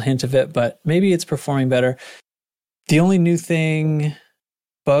 just a little hint of it, but maybe it's performing better. The only new thing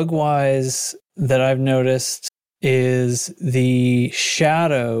bug-wise that I've noticed is the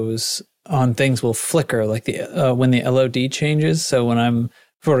shadows on things will flicker, like when the LOD changes. So when I'm,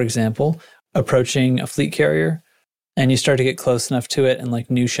 for example, approaching a fleet carrier and you start to get close enough to it and like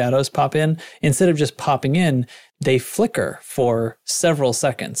new shadows pop in, instead of just popping in, they flicker for several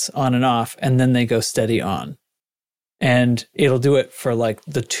seconds on and off, and then they go steady on. And it'll do it for like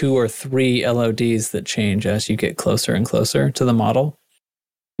the 2 or 3 LODs that change as you get closer and closer to the model.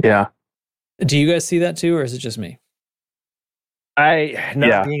 Yeah. Do you guys see that too, or is it just me? Being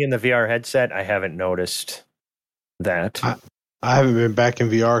in the VR headset, I haven't noticed that. I haven't been back in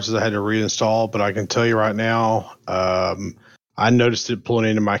VR since I had to reinstall, but I can tell you right now, I noticed it pulling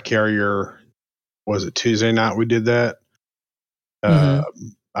into my carrier. Was it Tuesday night we did that?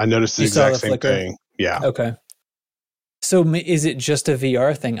 I noticed the exact same thing. Yeah. Okay. So is it just a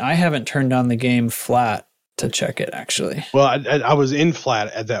VR thing? I haven't turned on the game flat to check it, actually. Well, I was in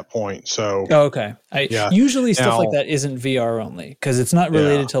flat at that point, so okay. Usually stuff like that isn't VR only because it's not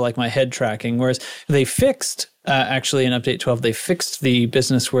related to like my head tracking. Whereas they fixed actually in update 12, they fixed the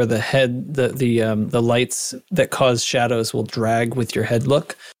business where the head, the lights that cause shadows will drag with your head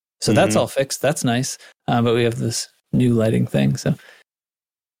look. So that's all fixed. That's nice. But we have this new lighting thing. So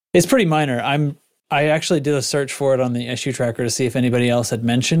it's pretty minor. I actually did a search for it on the issue tracker to see if anybody else had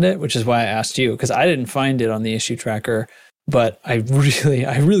mentioned it, which is why I asked you, because I didn't find it on the issue tracker. But I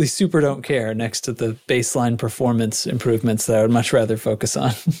really super don't care next to the baseline performance improvements that I would much rather focus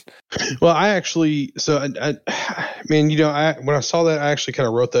on. Well, I actually, when I saw that, I actually kind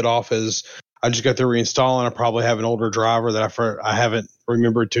of wrote that off as I just got to reinstall, and I probably have an older driver that I haven't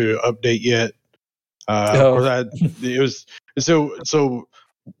remembered to update yet.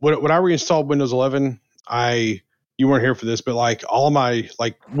 When I reinstalled Windows 11, you weren't here for this, but like all of my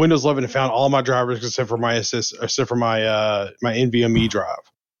Windows 11 found all my drivers except for my my NVMe drive.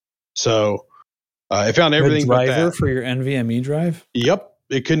 So it found everything but driver for your NVMe drive. Yep,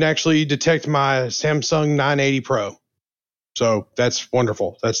 it couldn't actually detect my Samsung 980 Pro. So that's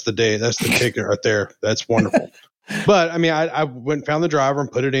wonderful. That's the ticket right there. That's wonderful. But I mean, I went and found the driver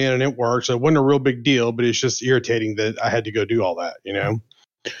and put it in, and it worked. So it wasn't a real big deal, but it's just irritating that I had to go do all that, you know.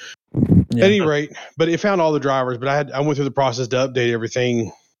 Yeah. At any rate, but it found all the drivers, but I went through the process to update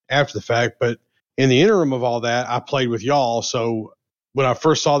everything after the fact. But in the interim of all that, I played with y'all. So when I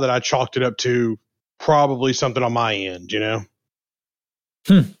first saw that, I chalked it up to probably something on my end, you know?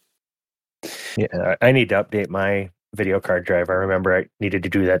 Yeah, I need to update my video card drive. I remember I needed to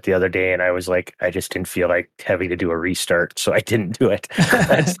do that the other day, and I was like, I just didn't feel like having to do a restart, so I didn't do it.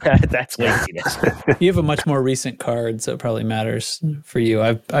 That's laziness. You have a much more recent card, so it probably matters for you.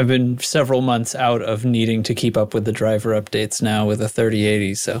 I've been several months out of needing to keep up with the driver updates now with a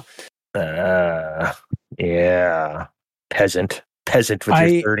 3080. So, yeah, peasant with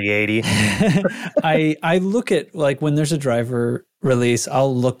your 3080. I look at like when there's a driver release,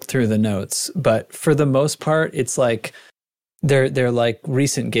 I'll look through the notes, but for the most part, it's like they're like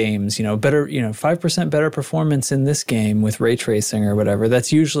recent games, better, 5% better performance in this game with ray tracing or whatever.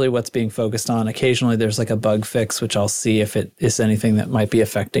 That's usually what's being focused on. Occasionally there's like a bug fix, which I'll see if it is anything that might be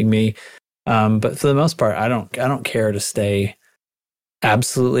affecting me. But for the most part, I don't care to stay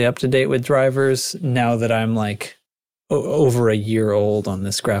absolutely up to date with drivers now that I'm like over a year old on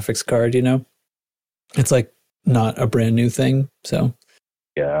this graphics card, it's like not a brand new thing. So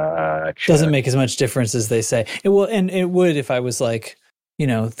gotcha. Doesn't make as much difference as they say. It will, and it would if I was like,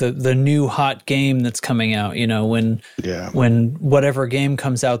 the new hot game that's coming out, when whatever game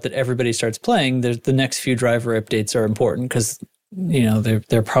comes out that everybody starts playing, the next few driver updates are important because,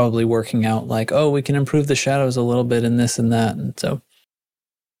 they're probably working out like, oh, we can improve the shadows a little bit in this and that. And so,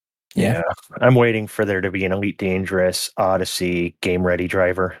 yeah. I'm waiting for there to be an Elite Dangerous Odyssey game ready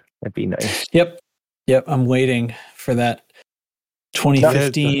driver. That'd be nice. Yep. I'm waiting for that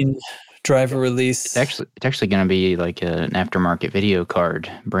 2015 driver release. It's actually going to be like an aftermarket video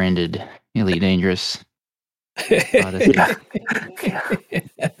card branded Elite Dangerous. Odyssey. I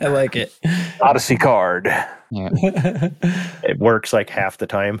like it. Odyssey card. Yeah. It works like half the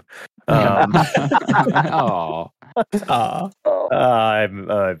time. I'm bad.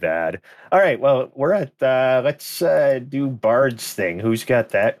 All right. Well, we're at let's do Bard's thing. Who's got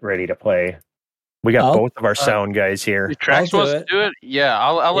that ready to play? We got both of our sound guys here. Trax wants to do it. Yeah,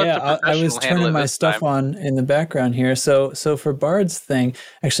 I'll let the professional I was turning my stuff on in the background here. So for Bard's thing,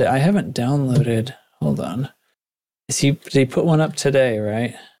 actually, I haven't downloaded. Hold on. Did he put one up today?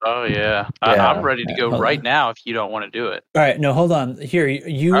 Right? Oh yeah. I'm ready to go right now. If you don't want to do it. All right. No, hold on. Here,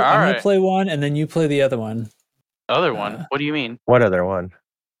 I'm gonna play one, and then you play the other one. Other one? What do you mean? What other one?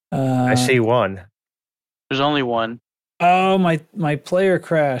 I see one. There's only one. Oh, my player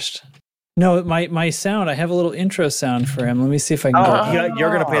crashed. No, my sound. I have a little intro sound for him. Let me see if I can.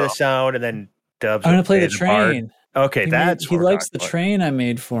 You're gonna play the sound, and then Dubs. I'm gonna play the train. Okay, he likes the train I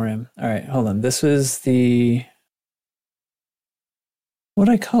made for him. All right, hold on. This was the. What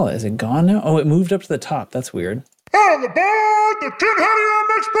do I call it? Is it gone now? Oh, it moved up to the top. That's weird. On the board, the Tin Helium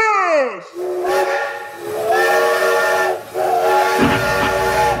Express!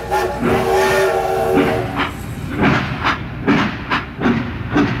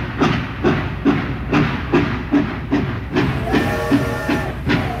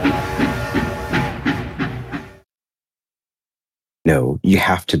 No, you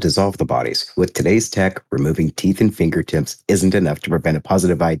have to dissolve the bodies. With today's tech, removing teeth and fingertips isn't enough to prevent a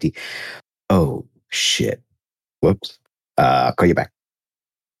positive ID. Oh, shit. Whoops. I'll call you back.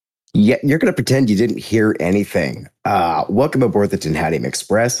 Yeah, you're going to pretend you didn't hear anything. Welcome aboard the Tin Helium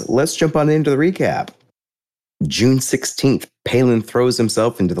Express. Let's jump on into the recap. June 16th, Palin throws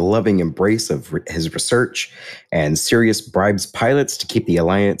himself into the loving embrace of his research, and Sirius bribes pilots to keep the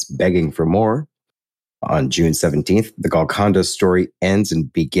Alliance begging for more. On June 17th, the Golconda story ends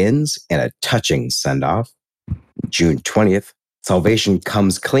and begins in a touching send-off. June 20th, Salvation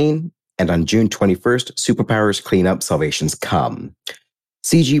comes clean, And on June 21st, superpowers clean up, salvations come.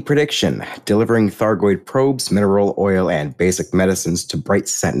 CG prediction, delivering Thargoid probes, mineral oil, and basic medicines to Bright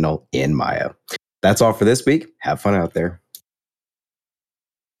Sentinel in Maya. That's all for this week. Have fun out there.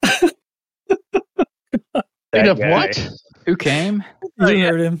 Speaking of what? Who came? You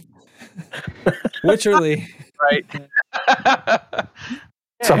heard him. Witcherly. Right.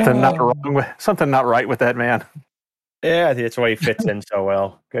 Something not right with that man. Yeah, that's why he fits in so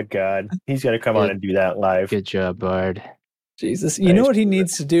well. Good God. He's going to come on and do that live. Good job, Bard. Jesus. You know what he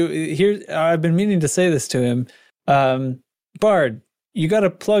needs to do? Here, I've been meaning to say this to him. Bard, you got to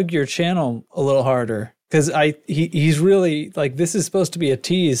plug your channel a little harder. Because he's really, like, this is supposed to be a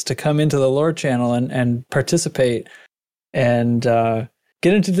tease to come into the lore channel and participate and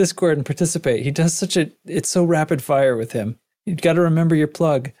get into Discord and participate. He does it's so rapid fire with him. You've got to remember your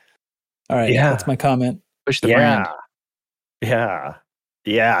plug. All right, that's my comment. Push the brand. Yeah,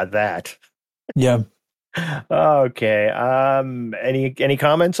 that. Yeah. Okay. Any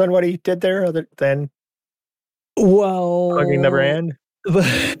comments on what he did there other than plugging the brand?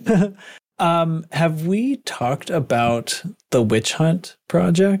 Have we talked about the Witch Hunt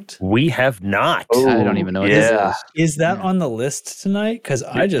project? We have not. I don't even know what this is. Is that on the list tonight? Because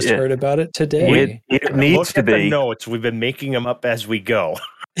I just heard about it today. It needs to be. The notes. We've been making them up as we go.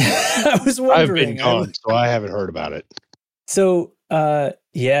 I was wondering. I've been gone, so I haven't heard about it. So,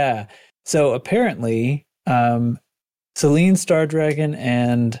 yeah. So apparently, Celine Stardragon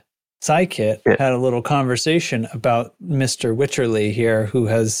and Psykit had a little conversation about Mr. Witcherly here, who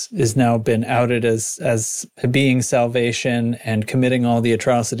is now been outed as being Salvation and committing all the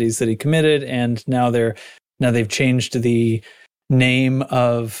atrocities that he committed, and now they've changed the name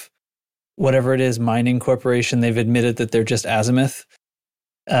of whatever it is, mining corporation. They've admitted that they're just Azimuth.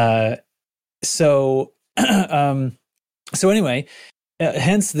 So anyway,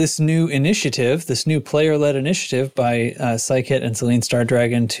 hence this new initiative, this new player-led initiative by Psykit and Celine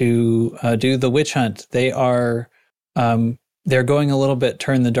Stardragon to do the Witch Hunt. They are they're going a little bit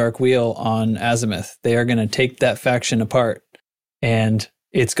turn the dark wheel on Azimuth. They are going to take that faction apart, and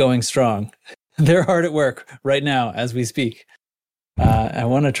it's going strong. They're hard at work right now as we speak. I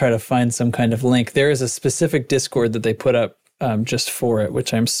want to try to find some kind of link. There is a specific Discord that they put up just for it,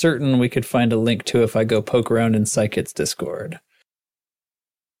 which I'm certain we could find a link to if I go poke around in Psykit's Discord.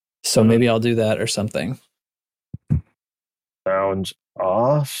 So maybe I'll do that or something. Sounds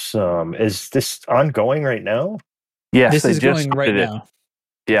awesome. Is this ongoing right now? Yes, this is going right now.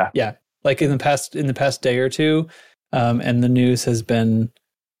 Yeah. Like in the past day or two, and the news has been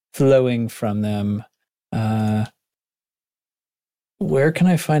flowing from them. Where can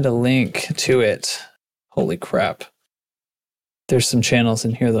I find a link to it? Holy crap. There's some channels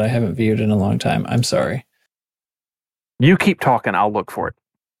in here that I haven't viewed in a long time. I'm sorry. You keep talking. I'll look for it.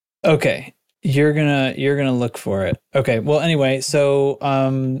 Okay. You're gonna look for it. Okay. Well, anyway, so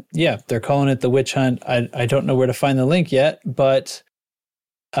they're calling it the Witch Hunt. I don't know where to find the link yet, but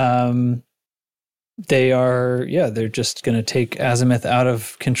they're just gonna take Azimuth out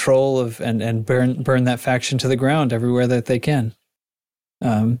of control of and burn that faction to the ground everywhere that they can.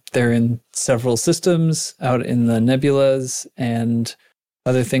 They're in several systems out in the nebulas and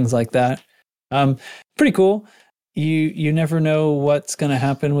other things like that. Pretty cool. You never know what's going to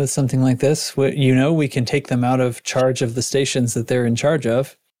happen with something like this. We can take them out of charge of the stations that they're in charge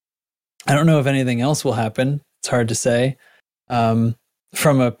of. I don't know if anything else will happen. It's hard to say. From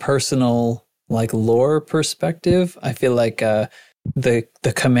a personal lore perspective, I feel like the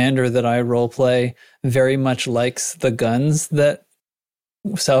commander that I roleplay very much likes the guns that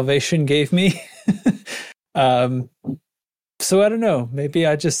Salvation gave me. So I don't know. Maybe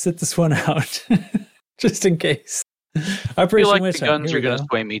I just sit this one out. Just in case. I feel like the guns are going to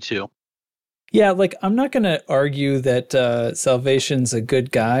sway me too. Yeah, I'm not going to argue that Salvation's a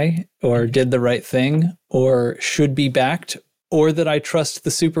good guy or did the right thing or should be backed or that I trust the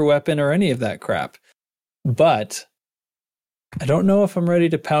super weapon or any of that crap. But I don't know if I'm ready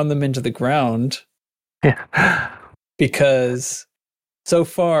to pound them into the ground. Because so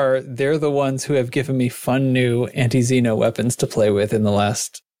far, they're the ones who have given me fun new anti-Xeno weapons to play with in the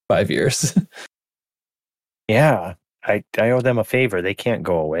last 5 years. Yeah, I owe them a favor. They can't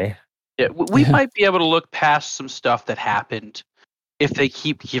go away. Yeah, we might be able to look past some stuff that happened if they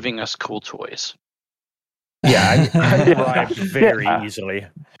keep giving us cool toys. Yeah, I bribed very easily.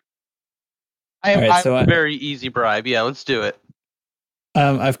 I'm a very easy bribe. Yeah, let's do it.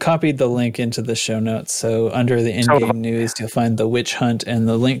 I've copied the link into the show notes. So under the in-game news, you'll find the Witch Hunt and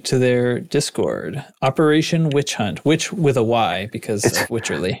the link to their Discord. Operation Witch Hunt. Witch with a Y because of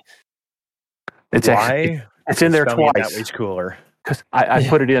Witcherly. Why? It's in there twice. That way's cooler. because I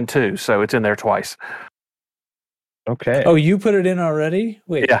put it in too, so it's in there twice. Okay. Oh, you put it in already?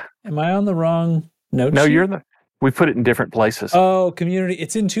 Wait, Yeah. Am I on the wrong note No, sheet? we put it in different places. Oh, community.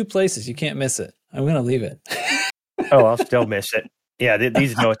 It's in 2 places. You can't miss it. I'm going to leave it. Oh, I'll still miss it. Yeah,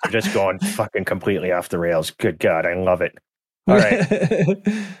 these notes are just going fucking completely off the rails. Good God, I love it. All right.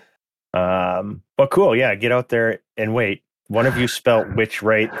 Well, cool. Yeah, get out there and wait. One of you spelt which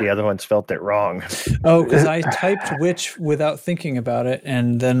right, the other one spelt it wrong. Oh, because I typed which without thinking about it,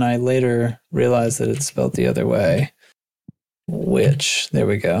 and then I later realized that it's spelled the other way. Which. There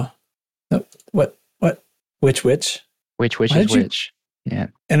we go. Oh, what? Which? Which Why is did you- which? Yeah.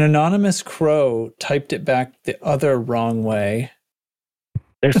 An anonymous crow typed it back the other wrong way.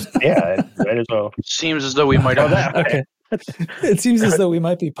 There's might as well. Seems as though we might have that. Okay. It seems as though we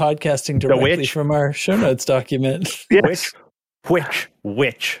might be podcasting directly witch. from our show notes document. Which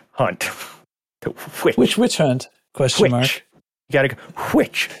hunt? The which? Which witch hunt? Question Which? mark. You gotta go.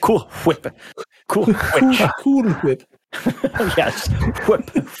 Which? Cool whip. Cool which? Cool whip. Yes.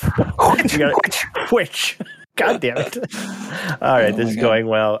 Whip. You gotta, which? God damn it. All right, this is going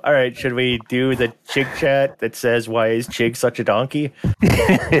well. All right, should we do the Chig chat that says, why is Chig such a donkey?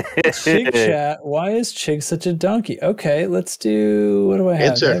 Chig chat. Why is Chig such a donkey? Okay, let's do. What do I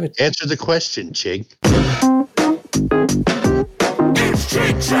have? Answer the question, Chig. It's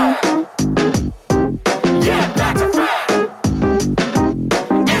Chig Chat. Yeah, that's a fact.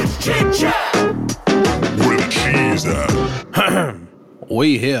 It's Chig Chat. Where the cheese at?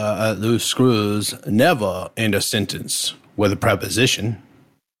 We here at Loose Screws never end a sentence with a preposition.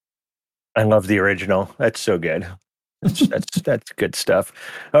 I love the original. That's so good. That's good stuff.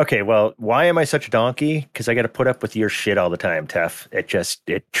 Okay, well, why am I such a donkey? Because I got to put up with your shit all the time, Tef. It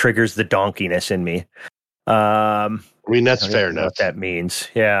triggers the donkeyness in me. I mean, that's fair know enough. what that means.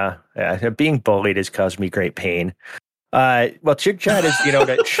 Yeah. Being bullied has caused me great pain. Well, Chig Chat is,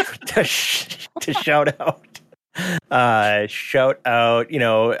 to shout out,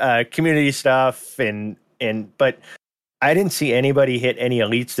 community stuff but I didn't see anybody hit any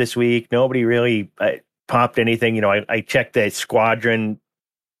elites this week. Nobody really popped anything. I checked the squadron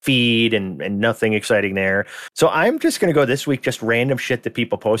feed and nothing exciting there. So I'm just going to go this week, just random shit that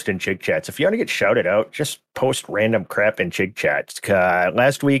people post in Chig Chats. If you want to get shouted out, just post random crap in Chig Chats.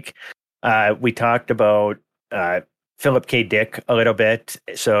 Last week, we talked about Philip K. Dick a little bit.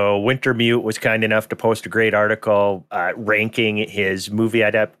 So Wintermute was kind enough to post a great article ranking his movie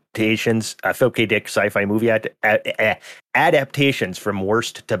adaptations, Philip K. Dick sci-fi movie adaptations from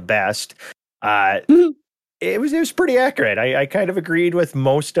worst to best. It was pretty accurate. I kind of agreed with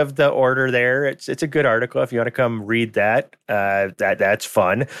most of the order there. It's a good article if you want to come read that. That's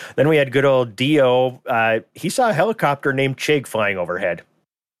fun. Then we had good old Dio. He saw a helicopter named Chig flying overhead.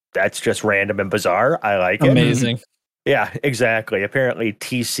 That's just random and bizarre. I like it. Amazing. Yeah, exactly. Apparently,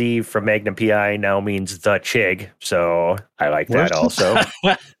 TC from Magnum PI now means the Chig, so I like that also.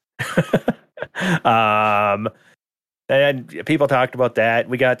 And people talked about that.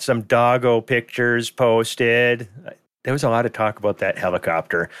 We got some doggo pictures posted. There was a lot of talk about that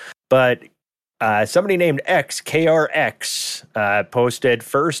helicopter, but somebody named XKRX posted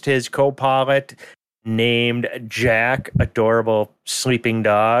first his co-pilot named Jack, adorable sleeping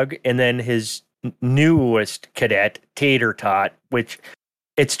dog, and then his newest cadet, Tater Tot, which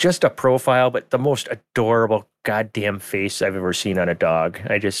it's just a profile, but the most adorable goddamn face I've ever seen on a dog.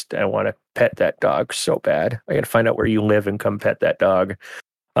 I want to pet that dog so bad. I got to find out where you live and come pet that dog.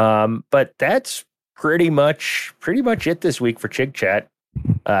 But that's pretty much it this week for Chig Chat.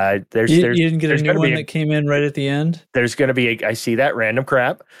 You didn't get a new one that came in right at the end? There's going to be I see that random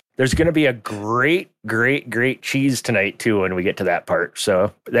crap. There's going to be a great cheese tonight too when we get to that part.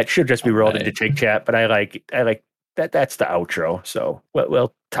 So that should just be rolled into Chig Chat. But I like that. That's the outro. So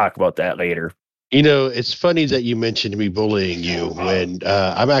we'll talk about that later. It's funny that you mentioned me bullying you when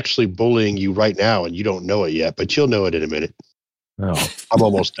I'm actually bullying you right now, and you don't know it yet, but you'll know it in a minute. Oh, I'm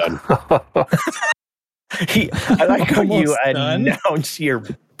almost done. I like how you announce you're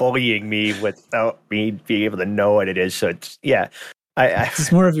bullying me without me being able to know what it is. So it's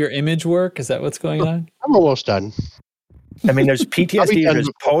it's more of your image work. Is that what's going on? I'm almost done. I mean, there's PTSD, there's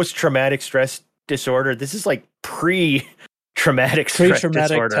post-traumatic stress disorder. This is like pre-traumatic stress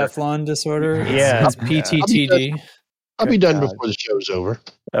disorder. Teflon disorder. Yeah. It's PTTD. I'll be done before the show's over.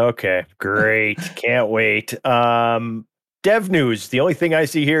 Okay, great. Can't wait. Dev news. The only thing I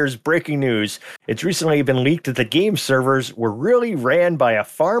see here is breaking news. It's recently been leaked that the game servers were really ran by a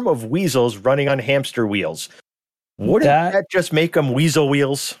farm of weasels running on hamster wheels. Wouldn't that just make them weasel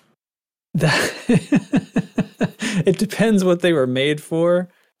wheels? It depends what they were made for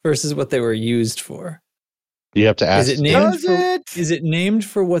versus what they were used for. You have to ask. Is it named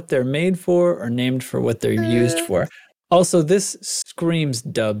for what they're made for, or named for what they're used for? Also, this screams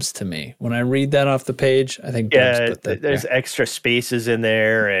Dubs to me. When I read that off the page, I think Dubs put that there's there. extra spaces in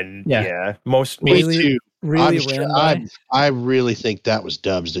there, and most really I really think that was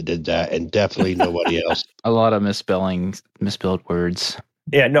Dubs that did that, and definitely nobody else. A lot of misspelled words.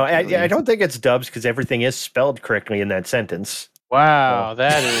 Yeah, no, I don't think it's Dubs because everything is spelled correctly in that sentence. Wow,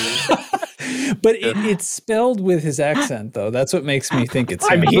 that is. But it's spelled with his accent, though. That's what makes me think it's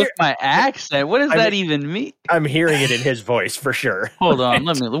him. With my accent. What does that even mean? I'm hearing it in his voice for sure. Hold on,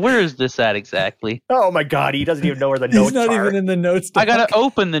 where is this at exactly? Oh my god, he doesn't even know where the notes are. He's not even in the notes. I gotta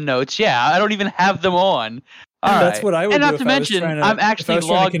open the notes. Yeah, I don't even have them on. That's what I would do. And not to mention, I'm actually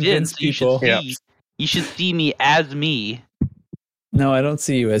logged in, so you should see me as me. No, I don't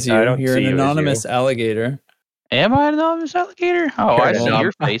see you as you. You're an anonymous alligator. Am I an anonymous alligator? Oh, I see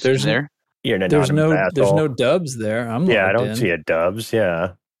your face in there. You're an anonymous There's no Dubs there. I'm logged in. I don't see a Dubs.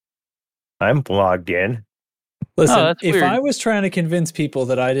 Yeah, I'm logged in. Listen, if I was trying to convince people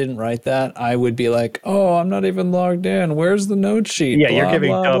that I didn't write that, I would be like, "Oh, I'm not even logged in. Where's the note sheet?" Yeah, you're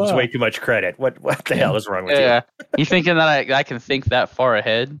giving Dubs way too much credit. What the hell is wrong with you? Yeah, you thinking that I can think that far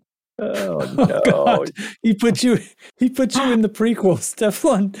ahead? Oh no! God. He put you in the prequels.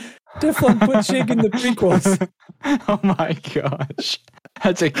 Teflon put Chig in the prequels. Oh my gosh.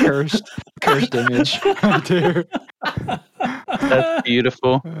 That's a cursed image right there. That's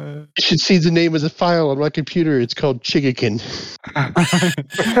beautiful. You should see the name of the file on my computer. It's called Chigakin.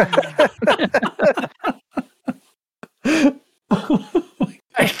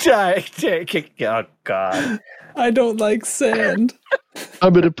 Oh God. I don't like sand.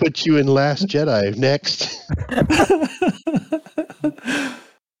 I'm going to put you in Last Jedi next.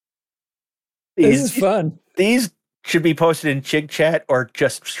 This is fun. These should be posted in Chig Chat or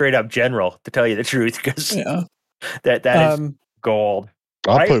just straight up general, to tell you the truth, because that is gold.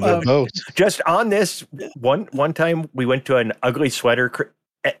 I'll put them in both. Just on this one time, we went to an ugly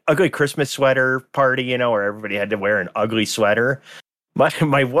Christmas sweater party, where everybody had to wear an ugly sweater.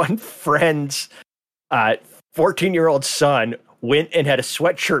 My one friend's 14-year-old son went and had a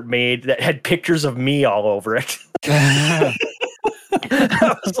sweatshirt made that had pictures of me all over it.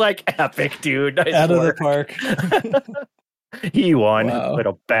 I was like, epic, dude. Out of the park. He won,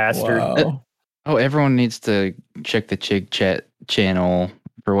 little bastard. Wow. Everyone needs to check the Chig Chat channel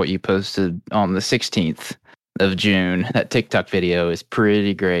for what you posted on the 16th of June. That TikTok video is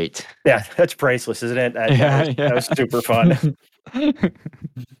pretty great. Yeah, that's priceless, isn't it? That was super fun.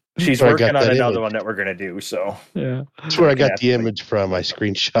 She's working on another one that we're going to do, so. Yeah. That's where I got the image from. I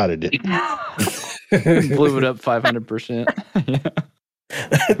screenshotted it. Blew it up 500%. Yeah.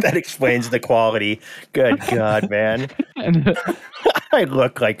 That explains the quality. Good God, man. I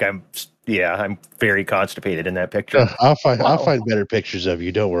look like I'm very constipated in that picture. I'll find better pictures of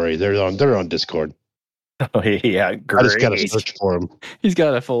you. Don't worry. They're on Discord. Oh yeah, great. I just got to search for them. He's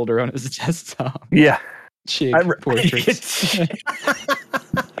got a folder on his desktop. Yeah. Chig portraits.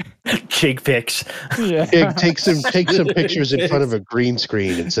 Chig pics. Yeah. Take some pictures in front of a green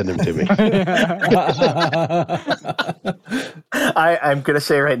screen and send them to me. I'm going to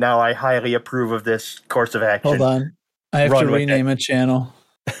say right now, I highly approve of this course of action. Hold on. I have to rename a channel.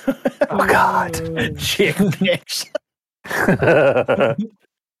 Oh, God. Chig pics.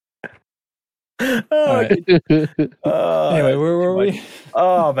 Anyway, where were we?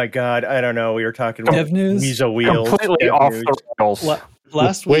 Oh, my God. I don't know. We were talking about Dev news? Weasel Wheels. Completely off the rails.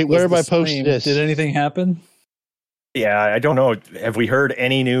 Last week. Wait, where am I posting this? Did anything happen? Yeah, I don't know. Have we heard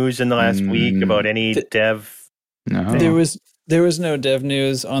any news in the last week about any dev? No. There was no dev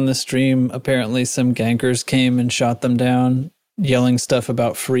news on the stream. Apparently, some gankers came and shot them down, yelling stuff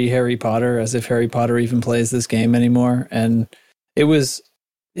about free Harry Potter, as if Harry Potter even plays this game anymore. And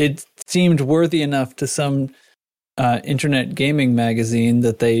it seemed worthy enough to some internet gaming magazine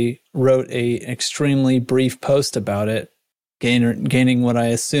that they wrote an extremely brief post about it, gaining what I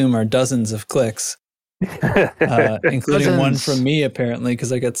assume are dozens of clicks, including one from me, apparently,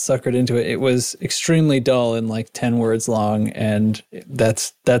 because I got suckered into it. It was extremely dull and like 10 words long, and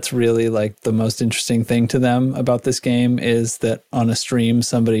that's really like the most interesting thing to them about this game is that on a stream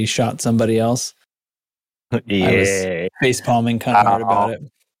somebody shot somebody else. Yeah. I was facepalming kind of hard about it.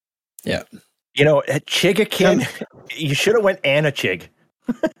 Yeah. At Chigakin, you should have went Anna Chig.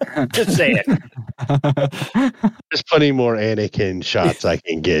 Just saying. There's plenty more Anakin shots I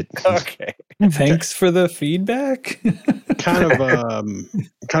can get. Okay. Thanks for the feedback. kind of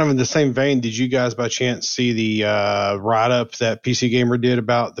in the same vein, did you guys by chance see the write-up that PC Gamer did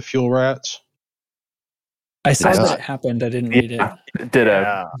about the fuel rats? I saw that it happened. I didn't read it.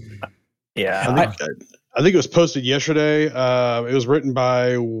 Yeah. I think it was posted yesterday. It was written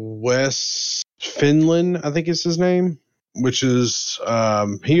by Wes Finland, I think is his name, which is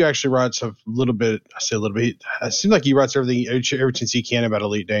he actually writes a little bit. I say a little bit. It seems like he writes everything he can about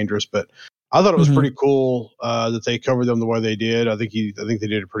Elite Dangerous, but I thought it was pretty cool that they covered them the way they did. I think they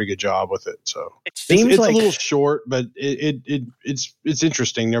did a pretty good job with it. So it seems it's like a little short, but it's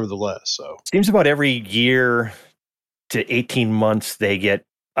interesting nevertheless. So it seems about every year to 18 months they get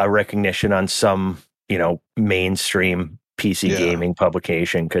a recognition on some, mainstream PC gaming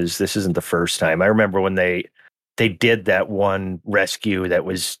publication, because this isn't the first time. I remember when they did that one rescue that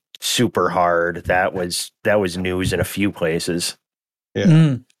was super hard. That was news in a few places. Yeah.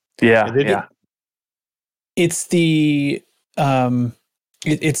 Mm. Yeah. It's the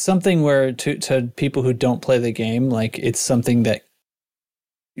it's something where to people who don't play the game, like it's something that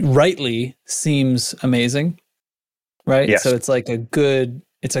rightly seems amazing, right? Yes. So it's like a good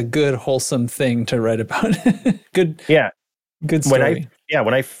wholesome thing to write about. Good story.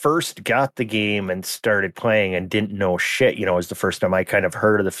 When I first got the game and started playing and didn't know shit, it was the first time I kind of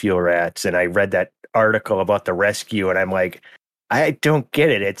heard of the fuel rats, and I read that article about the rescue, and I'm like, I don't get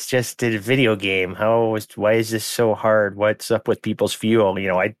it. It's just a video game. Why is this so hard? What's up with people's fuel?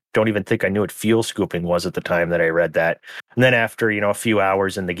 I don't even think I knew what fuel scooping was at the time that I read that. And then after, a few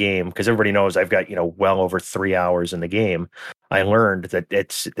hours in the game, because everybody knows I've got, well over 3 hours in the game, I learned that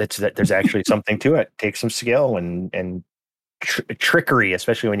that there's actually something to it. Take some skill and trickery,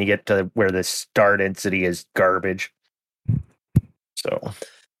 especially when you get to where the star density is garbage. So.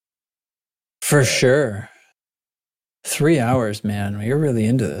 For sure. 3 hours, man. You're really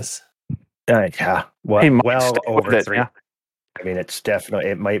into this. Yeah. Well over 3. Yeah. I mean,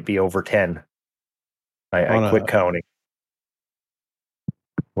 it might be over 10. I quit counting.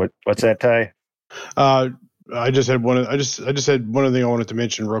 What's that, Ty? I just had one. I just had one other thing I wanted to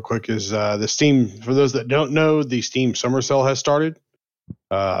mention real quick is the Steam. For those that don't know, the Steam Summer Sale has started.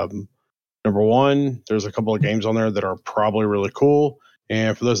 Number one, there's a couple of games on there that are probably really cool.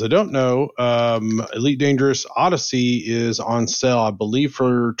 And for those that don't know, Elite Dangerous Odyssey is on sale, I believe,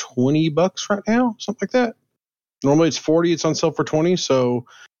 for $20 right now, something like that. Normally it's $40. It's on sale for $20. So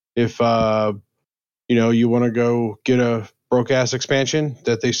if you want to go get a broke ass expansion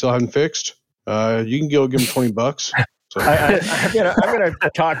that they still haven't fixed, you can go give them $20. So. I'm gonna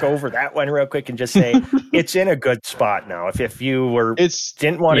talk over that one real quick and just say it's in a good spot now. If you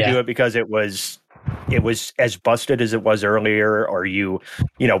didn't want to do it because it was as busted as it was earlier, or you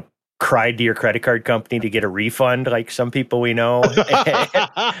cried to your credit card company to get a refund, like some people we know,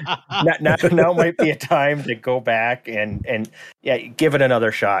 now might be a time to go back and give it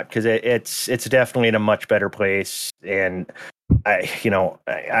another shot, because it's definitely in a much better place. And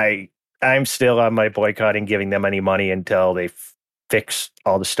I'm still on my boycotting giving them any money until they fix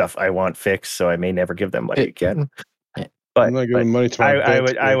all the stuff I want fixed. So I may never give them money again. But I'm not giving money to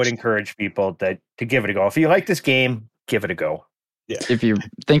I would encourage people to give it a go. If you like this game, give it a go. Yeah. If you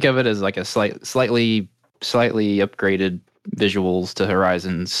think of it as like a slightly upgraded visuals to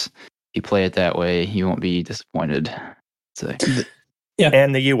Horizons, you play it that way, you won't be disappointed. So. Yeah.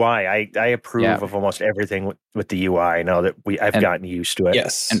 And the UI, I approve of almost everything with the UI now that I've gotten used to it.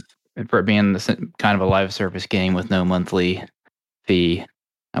 Yes. And for it being kind of a live service game with no monthly fee,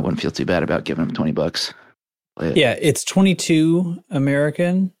 I wouldn't feel too bad about giving them $20. Yeah, it's $22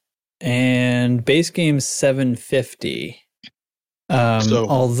 American, and base game's $7.50.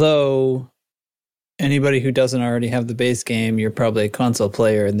 Although anybody who doesn't already have the base game, you're probably a console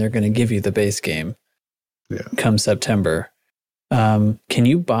player, and they're going to give you the base game come September. Can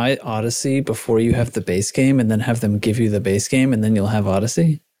you buy Odyssey before you have the base game, and then have them give you the base game, and then you'll have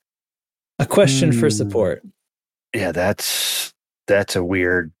Odyssey? A question for support. Yeah, that's a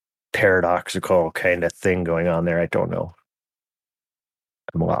weird paradoxical kind of thing going on there. I don't know.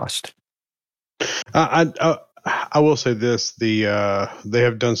 I'm lost. I will say this: they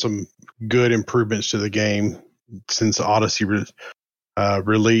have done some good improvements to the game since Odyssey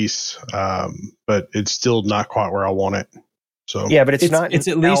release, but it's still not quite where I want it. So yeah, but it's not. It's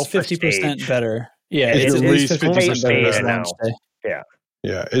at least 50% better. Yeah, it's at least 50% better now. Yeah.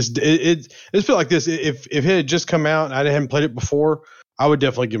 Yeah, it's feel like this. If it had just come out and I hadn't played it before, I would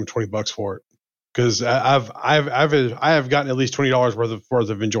definitely give them $20 for it, because I have gotten at least $20 worth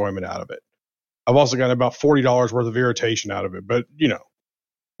of enjoyment out of it. I've also gotten about $40 worth of irritation out of it, but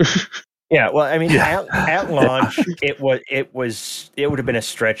Yeah, well, I mean, at launch, it would have been a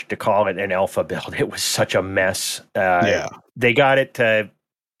stretch to call it an alpha build. It was such a mess. They got it to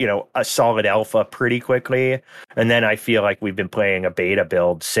a solid alpha pretty quickly, and then I feel like we've been playing a beta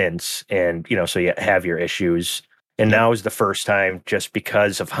build since, and so you have your issues. And now is the first time, just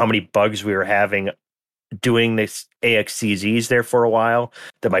because of how many bugs we were having doing this AXCZs there for a while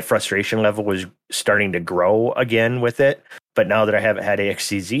that my frustration level was starting to grow again with it. But now that I haven't had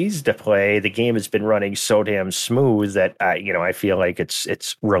AXCZs to play, the game has been running so damn smooth that I feel like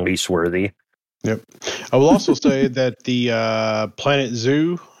it's release worthy. Yep. I will also say that the Planet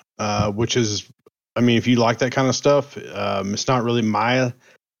Zoo, which is, I mean, if you like that kind of stuff, it's not really my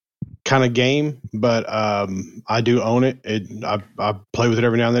kind of game, but I do own it. I play with it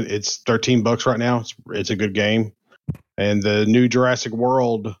every now and then. It's $13 right now. It's a good game. And the new Jurassic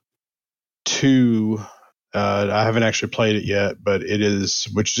World 2, I haven't actually played it yet, but it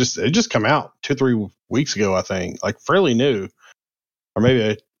just come out 2-3 weeks ago, I think, like fairly new, or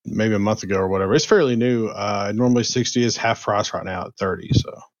maybe a month ago or whatever. It's fairly new. Normally 60 is half price right now at 30.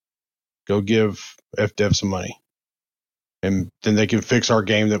 So go give FDev some money, and then they can fix our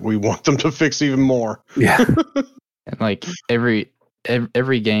game that we want them to fix even more. Yeah. And like every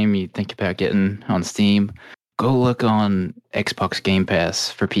game you think about getting on Steam, go look on Xbox Game Pass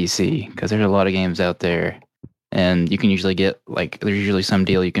for PC, because there's a lot of games out there, and you can usually get there's usually some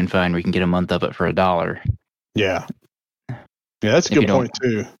deal you can find where you can get a month of it for $1. Yeah, that's a good point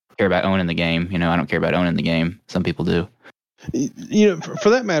too. Care about owning the game? I don't care about owning the game. Some people do.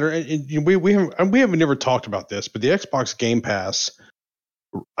 For that matter, we haven't never talked about this, but the Xbox Game Pass,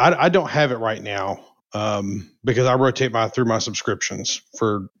 I don't have it right now because I rotate through my subscriptions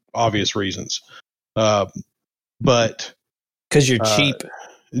for obvious reasons. But because you're cheap.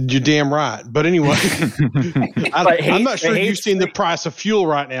 You're damn right. But anyway, I'm not sure you've seen the price of fuel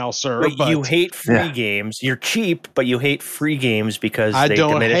right now, sir. But you hate free games. You're cheap, but you hate free games because they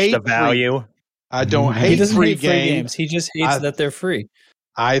diminish the value. I don't hate He doesn't free hate free games. He just hates that they're free.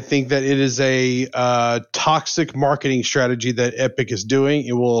 I think that it is a toxic marketing strategy that Epic is doing.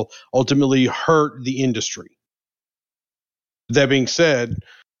 It will ultimately hurt the industry. That being said,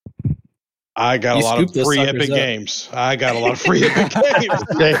 I got a lot of free Epic games. I got a lot of free Epic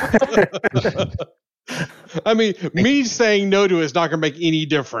games. I mean, me saying no to it is not going to make any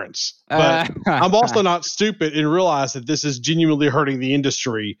difference. But I'm also not stupid and realize that this is genuinely hurting the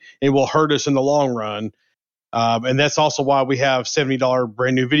industry and will hurt us in the long run. And that's also why we have $70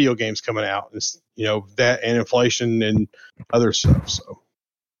 brand new video games coming out. It's, that and inflation and other stuff. So,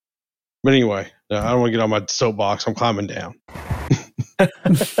 but anyway, I don't want to get on my soapbox. I'm climbing down.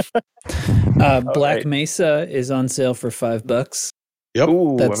 Black Mesa is on sale for $5. Yep.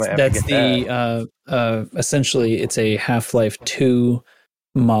 Ooh, that's the essentially it's a Half-Life 2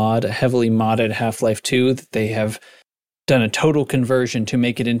 mod, a heavily modded Half-Life 2 that they have done a total conversion to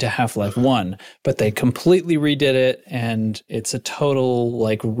make it into Half-Life 1, but they completely redid it, and it's a total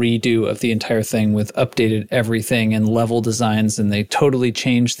redo of the entire thing with updated everything and level designs, and they totally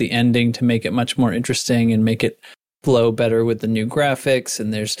changed the ending to make it much more interesting and make it flow better with the new graphics.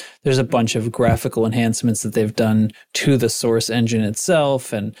 And there's a bunch of graphical enhancements that they've done to the source engine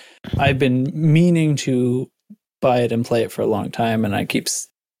itself, and I've been meaning to buy it and play it for a long time, and I keep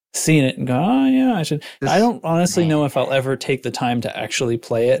seeing it and go, oh yeah, I should. I don't honestly know if I'll ever take the time to actually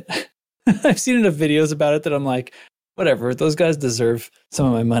play it. I've seen enough videos about it that I'm like, whatever, those guys deserve some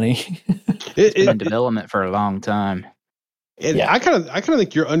of my money. It's been in development for a long time. I kind of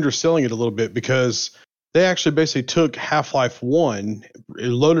think you're underselling it a little bit, because they actually basically took Half-Life 1,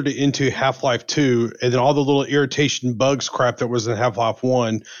 loaded it into Half-Life 2, and then all the little irritation bugs crap that was in Half-Life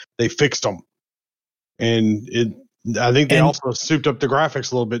 1, they fixed them. And I think they also souped up the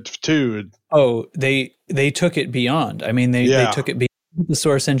graphics a little bit too. Oh, they took it beyond. I mean, they took it beyond what the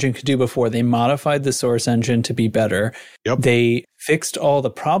source engine could do before. They modified the source engine to be better. Yep. They fixed all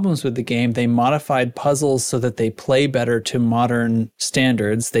the problems with the game. They modified puzzles so that they play better to modern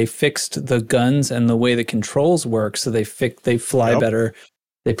standards. They fixed the guns and the way the controls work, so they fly better.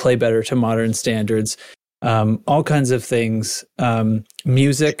 They play better to modern standards. All kinds of things.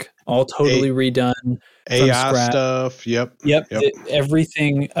 Music, all totally redone. AI stuff. Yep.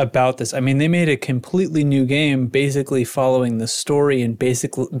 Everything about this. I mean, they made a completely new game, basically following the story and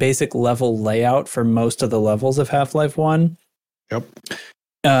basic level layout for most of the levels of Half-Life 1. Yep.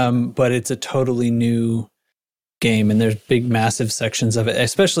 But it's a totally new game, and there's big, massive sections of it,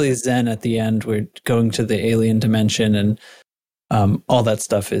 especially Zen at the end. We're going to the alien dimension, and all that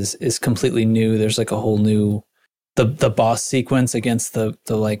stuff is completely new. There's a whole new the boss sequence against the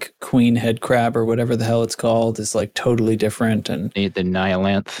queen head crab or whatever the hell it's called is totally different. And the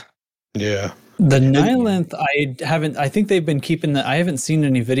Nihilanth. Yeah. The Nihilanth, I think they've been keeping that. I haven't seen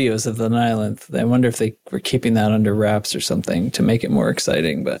any videos of the Nihilanth. I wonder if they were keeping that under wraps or something to make it more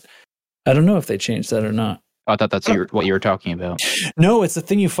exciting, but I don't know if they changed that or not. I thought that's what you were talking about. No, it's the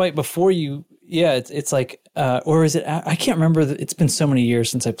thing you fight before you Yeah, it's like, or is it? I can't remember. It's been so many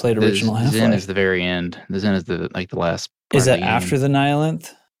years since I played original Half-Life. Zen is the very end. The Zen is the last. Is that after the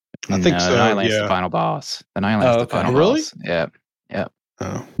Nihilith? I think so. The Nihilith's yeah. the final boss. The Nihilith's the final boss. Yeah. Yeah.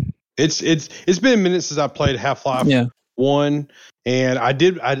 Oh. It's been a minute since I played Half-Life 1, and I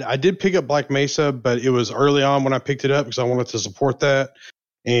did pick up Black Mesa, but it was early on when I picked it up because I wanted to support that.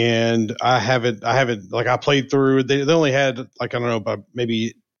 And I haven't like I played through. They only had like I don't know about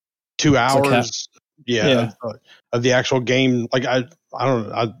maybe 2 hours. Of the actual game. Like I don't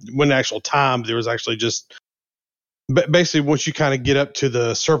know when the actual time there was actually just basically once you kind of get up to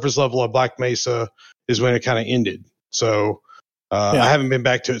the surface level of Black Mesa is when it kind of ended. So I haven't been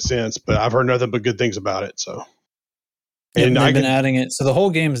back to it since, but I've heard nothing but good things about it. So and they've been adding it. So the whole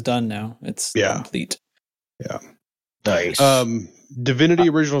game's done now. It's complete. Yeah. Nice. Divinity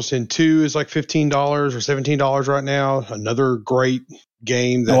Original Sin 2 is like $15 or $17 right now. Another great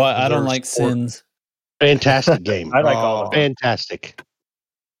game. That I don't like Sins. Fantastic game. I like all of them. Fantastic.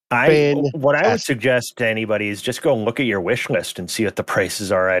 What I would suggest to anybody is just go and look at your wish list and see what the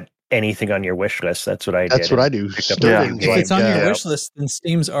prices are at anything on your wish list. That's what I did. That's what I do. If it's on your wish list, then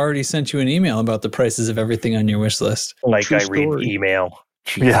Steam's already sent you an email about the prices of everything on your wish list. Like True I story. Read email.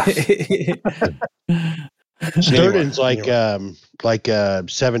 Yeah. Sturgeon's like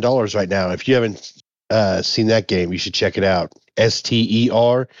 $7 right now. If you haven't seen that game, you should check it out.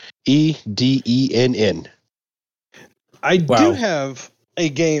 STEREDENN. I do have a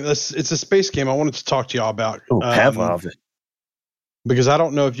game. It's a space game I wanted to talk to y'all about. Pavlov. Because I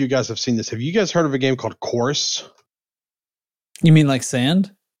don't know if you guys have seen this. Have you guys heard of a game called Chorus? You mean like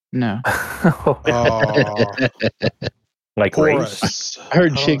sand? No. Like Chorus. race? I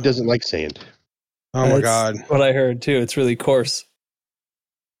heard Shig doesn't like sand. Oh my God. What I heard too. It's really coarse.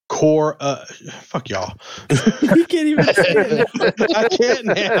 Fuck y'all. You can't even say it. I can't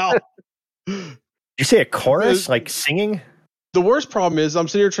now. You say a chorus? Like singing? The worst problem is I'm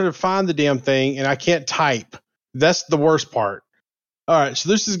sitting here trying to find the damn thing and I can't type. That's the worst part. All right, so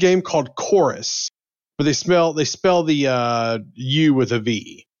there's this game called Chorus, but they spell the U with a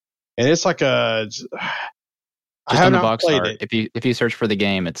V, and it's like a. I have not played it. If you search for the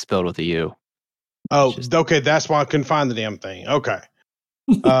game, it's spelled with a U. Oh, okay, that's why I couldn't find the damn thing. Okay.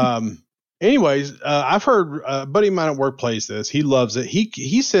 Anyways, I've heard a buddy of mine at work plays this. He loves it.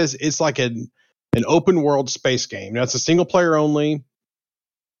 He says it's like an open world space game. Now it's a single player only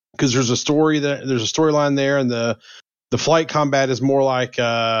because there's a storyline there, and the flight combat is more like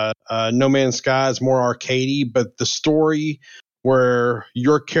No Man's Sky. It's more arcadey, but the story where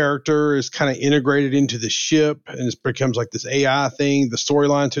your character is kind of integrated into the ship and it becomes like this AI thing. The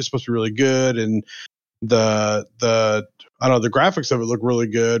storyline too is supposed to be really good, and the graphics of it look really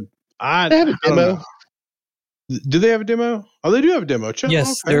good. They have a demo. Do they have a demo? Oh, they do have a demo.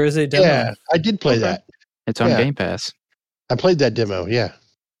 Yes, there is a demo. Yeah, I did play that. It's on Game Pass. I played that demo. Yeah.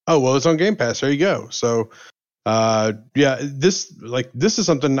 Oh well, it's on Game Pass. There you go. So, this is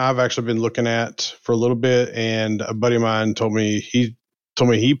something I've actually been looking at for a little bit, and a buddy of mine told me he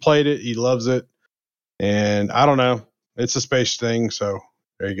played it. He loves it, and I don't know. It's a space thing. So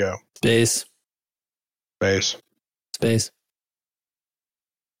there you go. Space.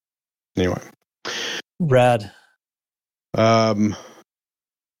 Anyway. Rad. There's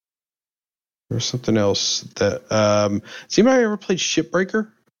something else that has anybody ever played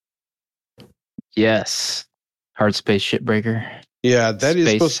Shipbreaker? Yes. Hard Space Shipbreaker. Yeah, that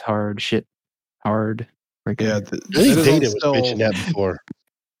Space is supposed hard breaker. Yeah, I think Data was mentioned that before.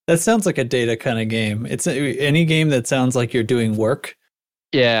 That sounds like a Data kind of game. It's any game that sounds like you're doing work.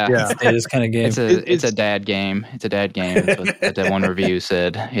 Yeah. It's Data's kind of game. It's a dad game. It's a dad game. That's what that one review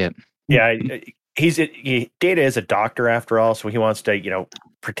said. Yep. Yeah. Data is a doctor after all, so he wants to,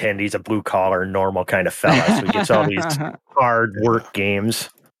 pretend he's a blue collar, normal kind of fella. So he gets all these hard work games.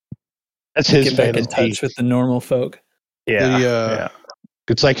 That's his Get back in touch with the normal folk. Yeah.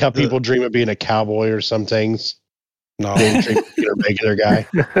 It's like how people dream of being a cowboy or some things. No, they dream of being a regular guy.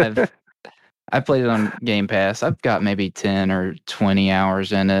 I played it on Game Pass. I've got maybe 10 or 20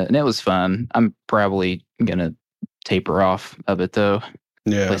 hours in it, and it was fun. I'm probably gonna taper off of it though.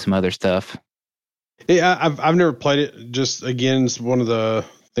 Yeah, play some other stuff. Yeah, I've never played it. Just again, it's one of the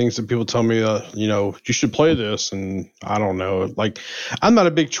things that people tell me, you should play this, and I don't know. Like, I'm not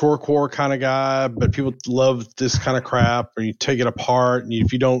a big chore core kind of guy, but people love this kind of crap. Or you take it apart, and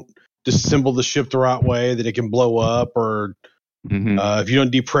if you don't disassemble the ship the right way, that it can blow up, or if you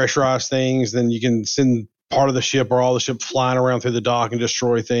don't depressurize things, then you can send part of the ship or all the ship flying around through the dock and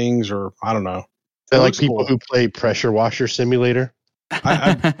destroy things, or I don't know. They're like people who play Pressure Washer Simulator.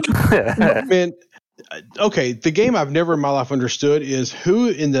 Man, okay, the game I've never in my life understood is who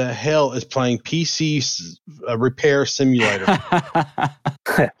in the hell is playing PC repair simulator?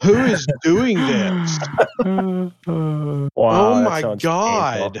 Who is doing this? Wow, Oh that my sounds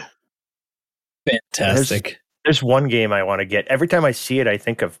God. painful. Fantastic. There's one game I want to get. Every time I see it, I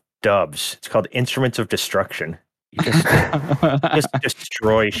think of Dubs. It's called Instruments of Destruction. You just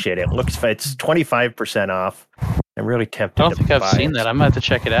destroy shit. It's 25% off. I'm really tempted. I don't think I've seen that. I'm gonna have to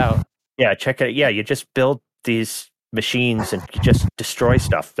check it out. Yeah, check it. Yeah, you just build these machines and you just destroy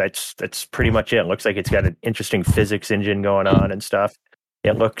stuff. That's pretty much it. It looks like it's got an interesting physics engine going on and stuff.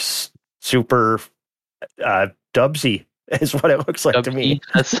 It looks super Dubsy is what it looks like to me.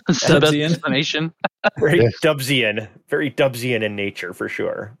 That's the best explanation. Very Dubsian in nature for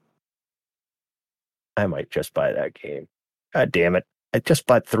sure. I might just buy that game. God damn it. I just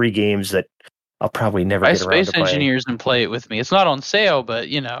bought 3 games that I'll probably never get around to Space playing. Engineers and play it with me. It's not on sale, but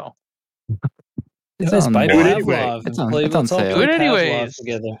you know. It says buy anyway. Pavlov. It's and on play sale. Do it Pavlov anyways.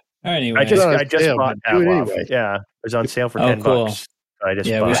 together. Anyway. I just sale, bought but do it Pavlov. anyway. Yeah, it was on sale for Oh, $10. cool. I just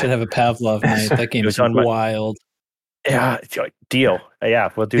Yeah, bought we it. should have a Pavlov night. That game was is on my- wild. Yeah, deal. Yeah,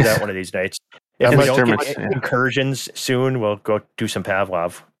 we'll do that one of these nights. If How we much don't Instruments, get yeah. incursions soon, we'll go do some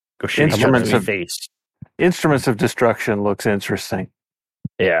Pavlov. Go shoot each other in Instruments the of- face. Instruments of Destruction looks interesting.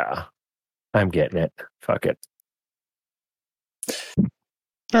 Yeah, I'm getting it. Fuck it.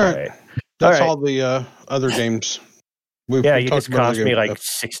 All right. Right. That's All right. all the other games. Yeah, we've you talked just about cost other me games. like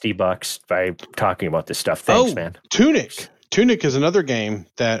 $60 by talking about this stuff. Thanks, Oh. man. Tunic. Tunic is another game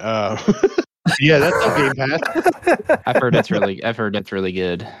that Yeah, that's on Game Pass. I've heard it's really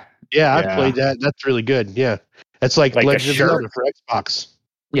good. Yeah, I've Yeah. played that. That's really good. Yeah, it's like Like a Legend of shirt? Zelda for Xbox.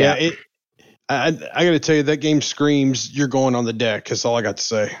 yeah, I got to tell you that game screams you're going on the deck. That's all I got to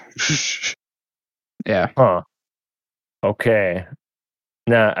say. Yeah. Huh. Okay.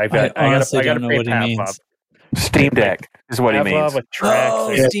 Nah, I honestly got to don't know pay what he Pavlov. means. Steam Deck is what he Pavlov means. with tracks. Oh,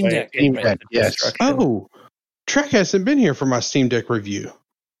 and Steam Deck. Steam Deck, yes. Oh, Trek hasn't been here for my Steam Deck review.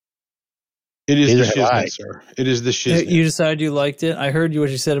 It is Neither the have I. shiznit, sir. It is the shiznit. You decided you liked it? I heard what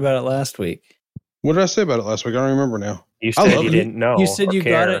you said about it last week. What did I say about it last week? I don't remember now. You I said love you it. didn't know. You said or you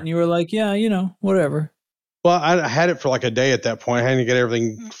care. got it and you were like, yeah, whatever. Well, I had it for like a day at that point. I had to get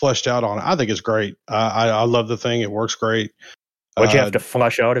everything fleshed out on it. I think it's great. I love the thing. It works great. What'd you have to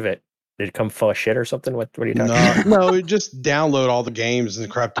flush out of it? Did it come full of shit or something? What are you talking about? No, it just download all the games and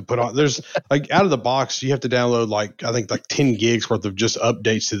crap to put on. There's like out of the box, you have to download I think 10 gigs worth of just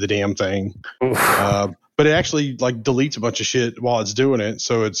updates to the damn thing. But it actually like deletes a bunch of shit while it's doing it.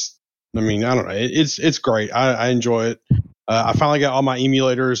 So I don't know. It's great. I enjoy it. I finally got all my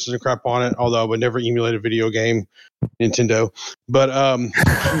emulators and crap on it, although I would never emulate a video game, Nintendo. But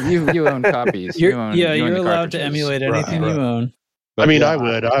You own copies. You're you own the allowed to cartridges. emulate Right, anything right. you own. I mean, yeah, I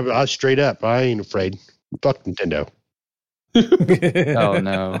would. I straight up. I ain't afraid. Fuck Nintendo. Oh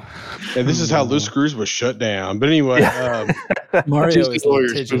no. And this is how Loose Screws was shut down. But anyway, Mario Disney is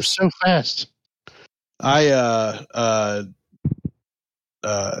lawyers move litigious. so fast. I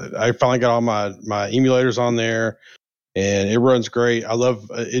finally got all my emulators on there, and it runs great. I love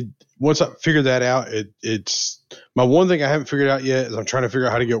it. Once I figured that out, it's my one thing I haven't figured out yet is I'm trying to figure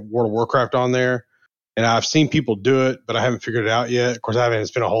out how to get World of Warcraft on there. And I've seen people do it, but I haven't figured it out yet. Of course, I haven't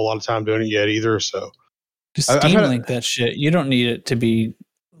spent a whole lot of time doing it yet either. So Just I've Steam had- Link that shit. You don't need it to be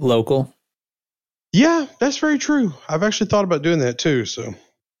local. yeah, that's very true. I've actually thought about doing that too. So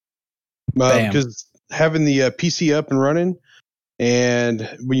Bam. because having the PC up and running, and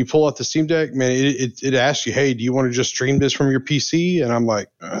when you pull out the Steam Deck, man, it asks you, hey, do you want to just stream this from your PC? And I'm like,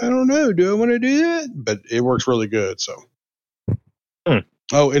 I don't know. Do I want to do that? But it works really good. So,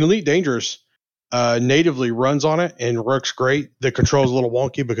 Oh, and Elite Dangerous natively runs on it and works great. The controls a little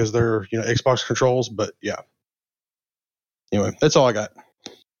wonky because they're Xbox controls, but yeah. Anyway, that's all I got.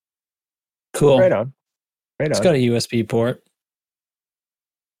 Cool. Right on. It's got a USB port.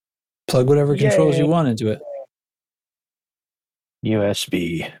 Plug whatever controls you Yay. want into it.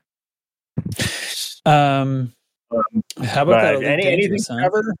 USB. How about that? Elite anything Dangerous, huh?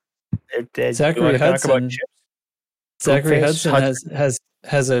 cover? Zachary Hudson. chips? Zachary Face Hudson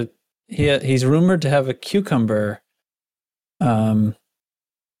has a he's rumored to have a cucumber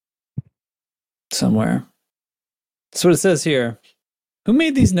somewhere. That's what it says here. Who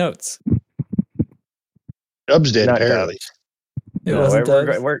made these notes? Dubs did, Not apparently. Dubs. It No, wasn't we're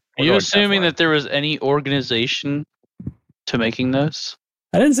Dubs? we're Are you going assuming Teflon. that there was any organization to making those?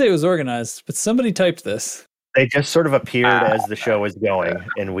 I didn't say it was organized, but somebody typed this. They just sort of appeared as the show was going,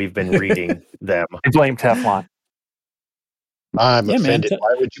 and we've been reading them. I blame Teflon. I'm Yeah, man. offended.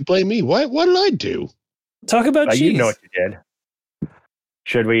 Why would you blame me? What did I do? Talk about cheese. You know what you did.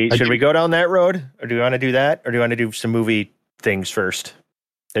 Should we go down that road, or do you want to do that, or do you want to do some movie things first?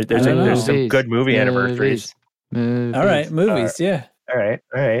 There's some good movie anniversaries. Movies. All right, movies. Yeah. All right.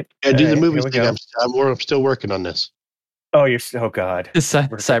 Yeah, do the movies thing. I'm still working on this. Oh, God.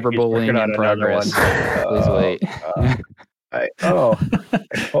 Cyberbullying in progress. Please wait. I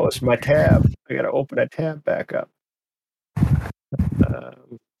closed my tab. I got to open a tab back up.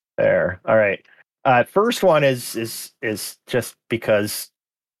 There. All right. First one is just because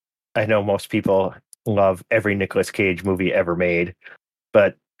I know most people love every Nicolas Cage movie ever made,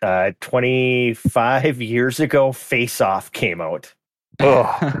 but 25 years ago, Face Off came out.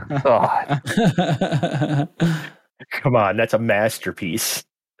 Oh, God. Come on, that's a masterpiece.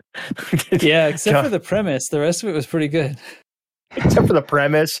 Yeah, except for the premise. The rest of it was pretty good. Except for the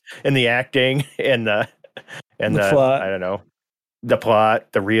premise and the acting and the plot. I don't know. The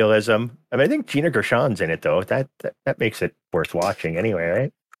plot, the realism. I mean, I think Gina Gershon's in it, though. That makes it worth watching anyway,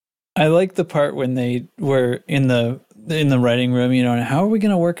 right? I like the part when they were in the writing room, and how are we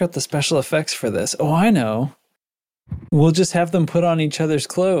going to work out the special effects for this? Oh, I know. We'll just have them put on each other's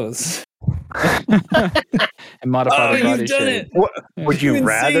clothes. And modify the body you've done shape. it. Would you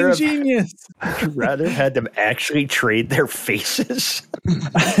rather have, genius? Would you rather have had them actually trade their faces?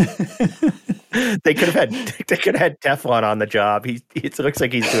 They could have had Teflon on the job. It looks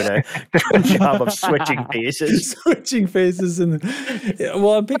like he's doing a good job of switching faces. And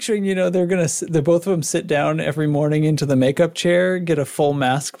well, I'm picturing, they're both of them sit down every morning into the makeup chair, get a full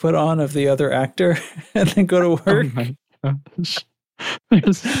mask put on of the other actor, and then go to work.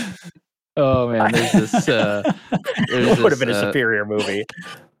 Oh man, there's this. It would have been a superior movie.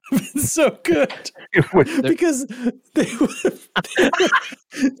 It's so good because they would have.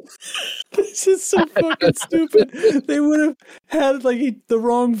 This is so fucking stupid. They would have had the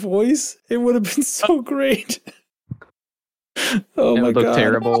wrong voice. It would have been so great. Oh my god, it would look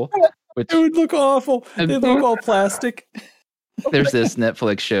terrible. It would look awful. They look all plastic. There's this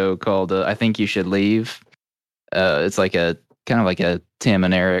Netflix show called "I Think You Should Leave." It's like a kind of like a Tim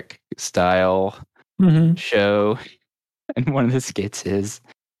and Eric style show, and one of the skits is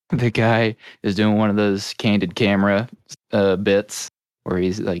the guy is doing one of those candid camera bits where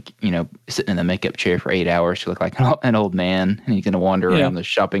he's sitting in the makeup chair for 8 hours to look like an old man, and he's going to wander around the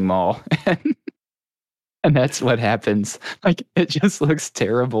shopping mall. And that's what happens. It just looks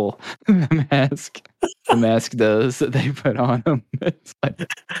terrible. The mask does that they put on him. It's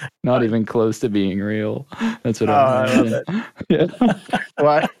not even close to being real. That's what I'm yeah.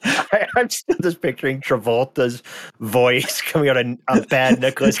 Well, I'm still just picturing Travolta's voice coming out of a bad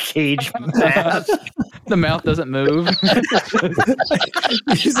Nicolas Cage mask. The mouth doesn't move.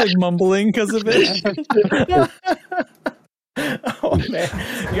 He's mumbling because of it. Oh man,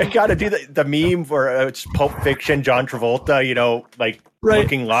 you got to do the meme where it's Pulp Fiction, John Travolta,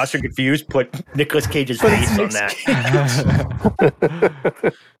 looking lost or confused. Put Nicolas Cage's face on that.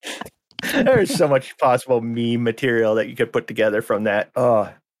 There's so much possible meme material that you could put together from that. Oh,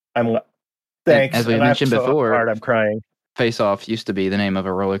 thanks. As we mentioned before, I'm crying. Face Off used to be the name of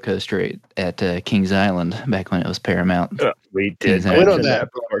a roller coaster at Kings Island back when it was Paramount. We did. I went on that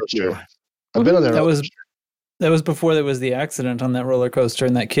roller coaster. I've been on that. That was before there was the accident on that roller coaster,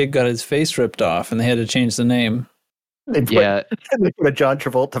 and that kid got his face ripped off, and they had to change the name. They put a John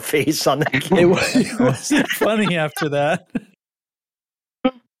Travolta face on that kid. It wasn't funny after that.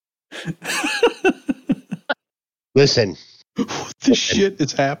 Listen. What the shit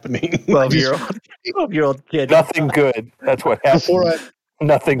is happening? 12-year-old kid. Nothing good. That's what happened.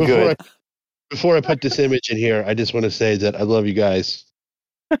 Nothing good. Before I put this image in here, I just want to say that I love you guys.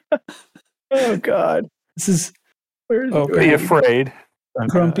 Oh, God. This is. Be afraid.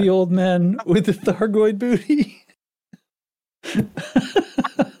 Grumpy old man with the Thargoid booty. You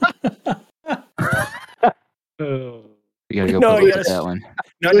gotta go public that one.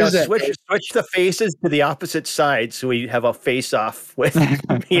 No, switch the faces to the opposite side so we have a face-off with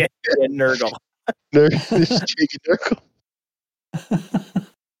me and Nurgle. Nurgle.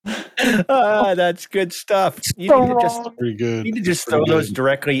 That's good stuff. You need to just throw those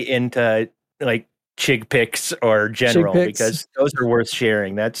directly into Chig Picks or General because those are worth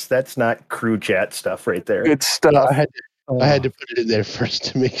sharing. That's not crew chat stuff right there. Good stuff. I had to put it in there first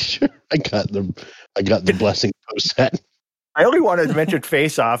to make sure I got the blessing post that. I only wanted to mention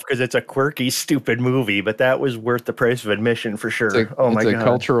Face Off because it's a quirky, stupid movie, but that was worth the price of admission for sure. It's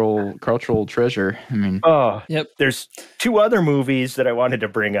a cultural treasure. I mean, yep. There's two other movies that I wanted to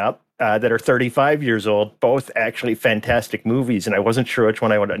bring up that are 35 years old, both actually fantastic movies, and I wasn't sure which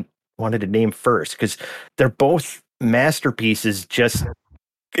one I wanted to name first because they're both masterpieces, just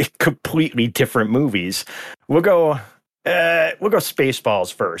completely different movies. We'll go We'll go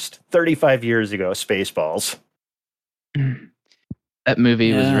Spaceballs first. 35 years ago, Spaceballs. That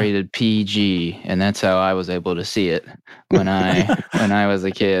movie was rated PG, and that's how I was able to see it when I was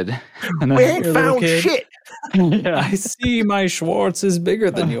a kid. We ain't found shit. I see my Schwartz is bigger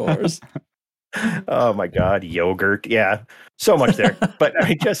than yours. Oh my God, yogurt. Yeah, so much there. But I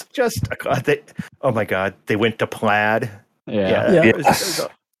mean, just oh my God, they went to Plaid. Yeah. It was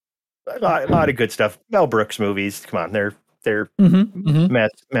a lot of good stuff. Mel Brooks movies. Come on, they're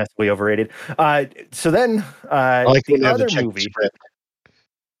massively overrated. So then, like the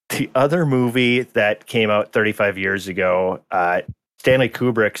other movie that came out 35 years ago, Stanley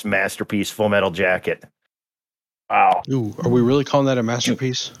Kubrick's masterpiece, Full Metal Jacket. Wow. Ooh, are we really calling that a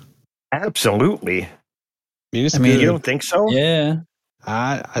masterpiece? Absolutely. I mean, you don't think so? Yeah.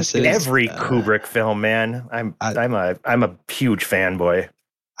 I said every Kubrick film, man. I'm a huge fanboy.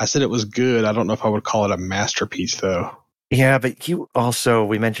 I said it was good. I don't know if I would call it a masterpiece, though. Yeah, but you also,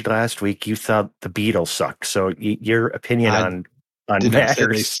 we mentioned last week, you thought the Beatles suck. So your opinion on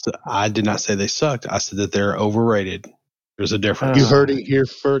matters. I did not say they sucked. I said that they're overrated. There's a difference. You heard it here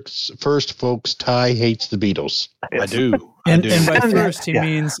first, folks. Ty hates the Beatles. I do. And by first, he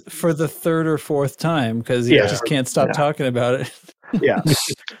means for the third or fourth time, because he just can't stop talking about it. Yeah.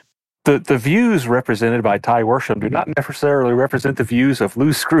 The views represented by Ty Worsham do not necessarily represent the views of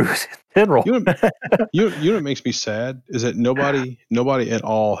Loose Screws in general. You know what makes me sad is that nobody at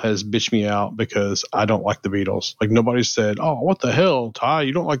all has bitched me out because I don't like the Beatles. Like, nobody said, "Oh, what the hell, Ty?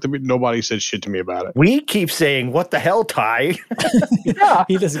 You don't like the Beatles." Nobody said shit to me about it. We keep saying, "What the hell, Ty?"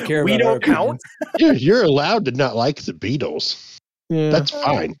 He doesn't care. We don't count. You're allowed to not like the Beatles. Yeah. That's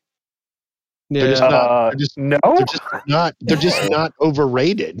fine. Yeah. They're just not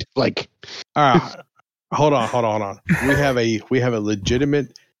overrated. Like, hold on. We have a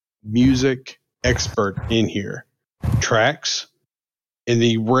legitimate music expert in here. Tracks in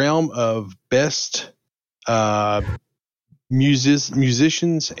the realm of best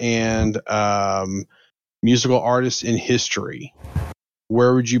musicians and musical artists in history.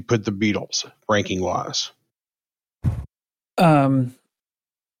 Where would you put the Beatles ranking wise?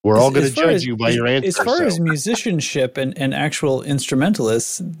 We're all going to judge you by your answer. As far as musicianship and actual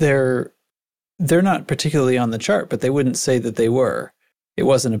instrumentalists, they're not particularly on the chart, but they wouldn't say that they were. It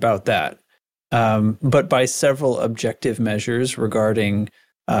wasn't about that. But by several objective measures regarding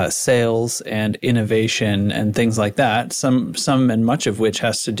sales and innovation and things like that, some and much of which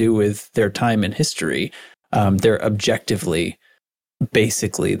has to do with their time in history, they're objectively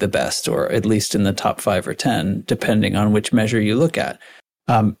basically the best, or at least in the top 5 or 10, depending on which measure you look at.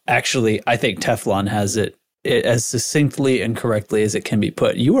 Actually, I think Teflon has it as succinctly and correctly as it can be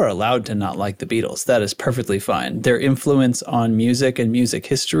put. You are allowed to not like the Beatles. That is perfectly fine. Their influence on music and music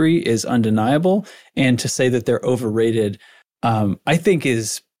history is undeniable. And to say that they're overrated, I think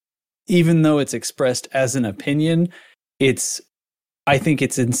is, even though it's expressed as an opinion, I think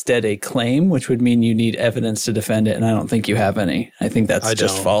it's instead a claim, which would mean you need evidence to defend it. And I don't think you have any. I think that's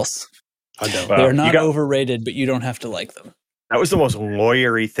just false. I don't. They're not overrated, but you don't have to like them. That was the most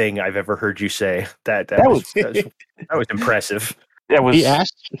lawyery thing I've ever heard you say. That was impressive. He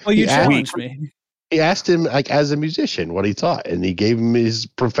asked. Well, you challenged me. He asked him, like, as a musician, what he thought, and he gave him his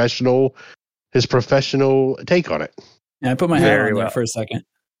professional take on it. Yeah, I put my hair on there for a second.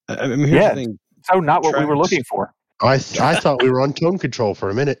 I mean, here's the thing. So not what we were looking for. I thought we were on tone control for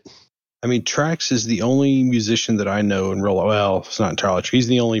a minute. I mean, Trax is the only musician that I know in real life. Well, it's not entirely true. He's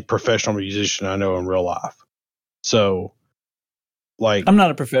the only professional musician I know in real life. So, like, I'm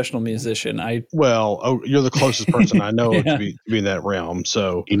not a professional musician. You're the closest person I know to be in that realm.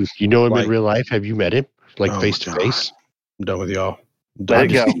 So you know him in real life? Have you met him, like, face to face? I'm done with y'all.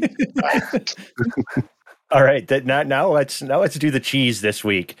 Let it go. All right, now let's do the cheese this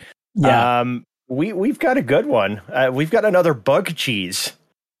week. Yeah. We've got a good one. We've got another bug cheese.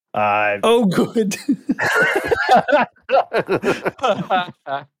 Good.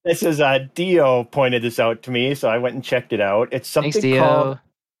 This is Dio pointed this out to me, so I went and checked it out. It's something Thanks, Dio. called.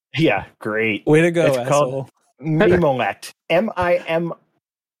 Yeah, great. Way to go, it's asshole. called Mimolette. MIMOLETTE.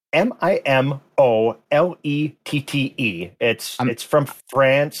 It's from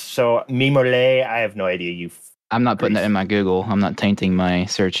France, so Mimolette. I have no idea. I'm not putting that in my Google. I'm not tainting my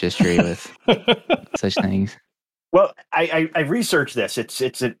search history with such things. Well, I researched this.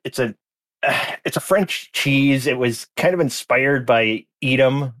 It's a French cheese. It was kind of inspired by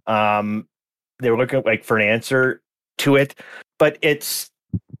Edam. They were looking for an answer to it, but it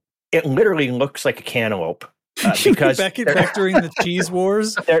literally looks like a cantaloupe. Because back during the cheese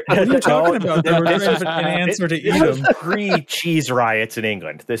wars, what are you talking about? They were trying to find an answer to Edam. 3 cheese riots in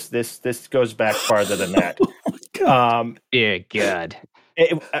England. This goes back farther than that. Yeah, God.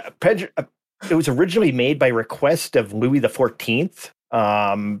 It was originally made by request of Louis XIV.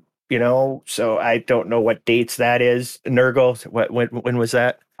 So I don't know what dates that is. Nurgle, when was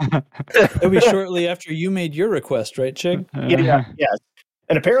that? It'll be shortly after you made your request, right, Chig? Yes.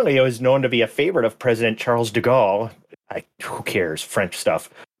 And apparently it was known to be a favorite of President Charles de Gaulle. Who cares? French stuff.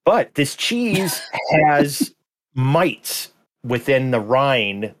 But this cheese has mites within the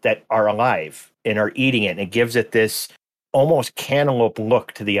rind that are alive and are eating it. And it gives it this almost cantaloupe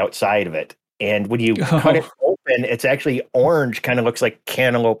look to the outside of it. And when you cut it open, it's actually orange, kind of looks like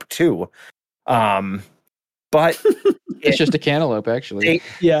cantaloupe too. But it's just a cantaloupe, actually.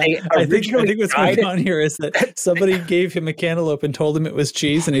 I think what's going on here is that somebody gave him a cantaloupe and told him it was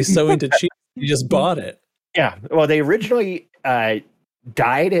cheese, and he's so into cheese, he just bought it. Yeah, well, they originally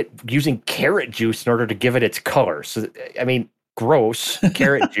dyed it using carrot juice in order to give it its color. So, I mean, gross,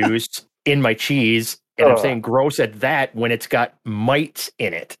 carrot juice in my cheese, and I'm saying gross at that when it's got mites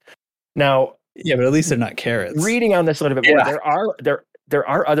in it. Now, yeah, but at least they're not carrots. Reading on this a little bit more, there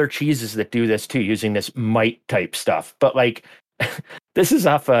are other cheeses that do this too, using this mite type stuff. But like, this is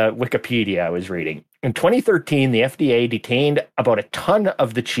off Wikipedia I was reading. In 2013, the FDA detained about a ton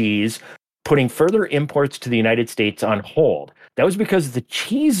of the cheese, putting further imports to the United States on hold. That was because the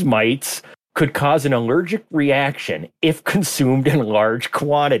cheese mites could cause an allergic reaction if consumed in large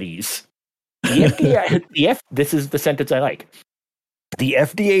quantities. The FDA, this is the sentence I like. The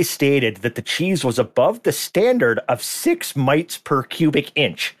FDA stated that the cheese was above the standard of 6 mites per cubic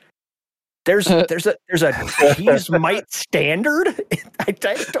inch. There's a cheese mite standard.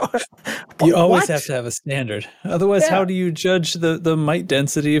 You always have to have a standard. Otherwise, how do you judge the mite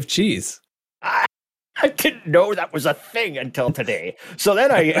density of cheese? I didn't know that was a thing until today. So then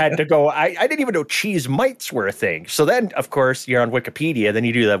I had to go. I didn't even know cheese mites were a thing. So then, of course, you're on Wikipedia. Then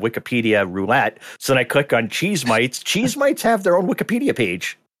you do the Wikipedia roulette. So then I click on cheese mites. Cheese mites have their own Wikipedia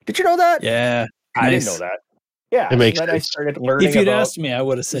page. Did you know that? Yeah. I didn't know that. Yeah. It makes so then sense. I started learning. If you'd asked me, I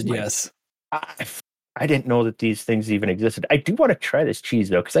would have said yes. I didn't know that these things even existed. I do want to try this cheese,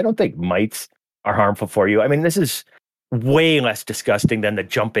 though, because I don't think mites are harmful for you. I mean, this is way less disgusting than the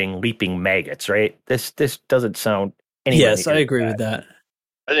jumping, leaping maggots, right? This doesn't sound anywhere. Yes, I agree with that.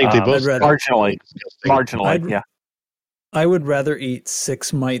 I think they both marginally. Yeah, I would rather eat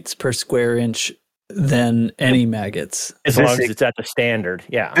 6 mites per square inch than any maggots, as long as it's at the standard.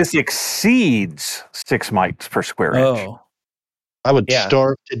 Yeah, this exceeds 6 mites per square inch. Oh, I would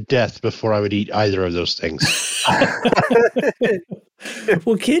starve to death before I would eat either of those things.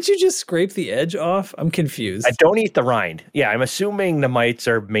 Well, can't you just scrape the edge off? I'm confused. I don't eat the rind. Yeah, I'm assuming the mites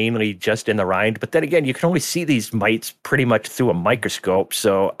are mainly just in the rind. But then again, you can only see these mites pretty much through a microscope.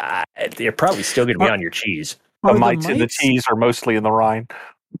 So they're probably still going to be on your cheese. The mites in the cheese are mostly in the rind.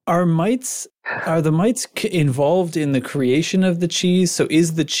 Are the mites involved in the creation of the cheese? So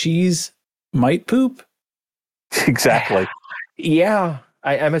is the cheese mite poop? Exactly. Yeah,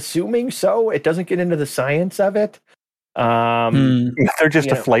 I'm assuming so. It doesn't get into the science of it. They're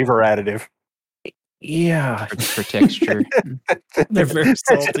just a flavor additive. Yeah, for texture. They're very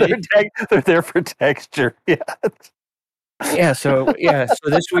salty. They're there for texture. Yeah. Yeah. So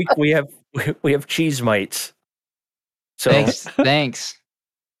this week we have cheese mites. So thanks,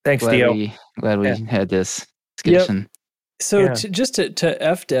 Dio. Glad we had this discussion. Yep. So just to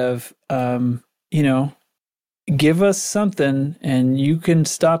FDev, give us something and you can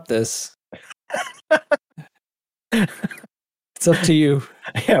stop this. It's up to you.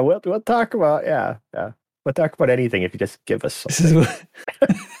 Yeah, we'll talk about we'll talk about anything if you just give us something.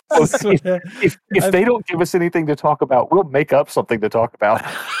 If they don't give us anything to talk about, we'll make up something to talk about.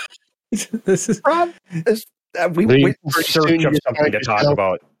 This is we search up something to talk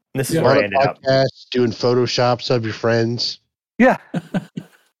about. This is where I ended up doing photoshops of your friends. Yeah.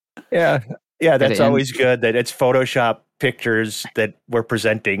 That's always good. That it's Photoshop pictures that we're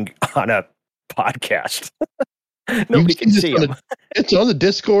presenting on a podcast. Nobody can see them. It's on the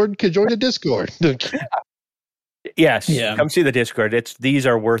Discord. Could join the Discord. Yes. Yeah. Come see the Discord. These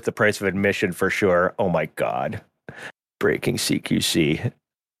are worth the price of admission for sure. Oh my God. Breaking CQC.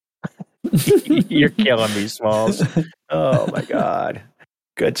 You're killing me, Smalls. Oh my God.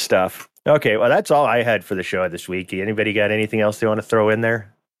 Good stuff. Okay. Well, that's all I had for the show this week. Anybody got anything else they want to throw in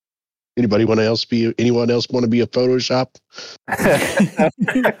there? Anyone else want to be a Photoshop?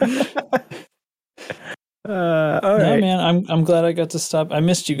 All right, man. I'm glad I got to stop. I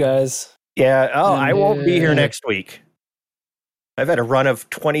missed you guys. Yeah. Oh, I won't be here next week. I've had a run of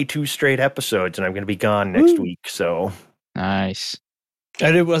 22 straight episodes, and I'm going to be gone next week. So nice.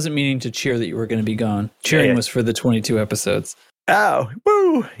 I wasn't meaning to cheer that you were going to be gone. Cheering was for the 22 episodes. Oh,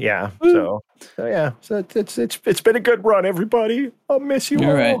 woo! Yeah. So yeah. So it's been a good run, everybody. I'll miss you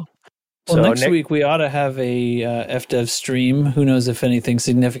all. Right. Well, So next week we ought to have a FDev stream. Who knows if anything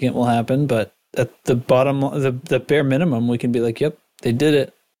significant will happen? But at the bottom, the bare minimum, we can be like, "Yep, they did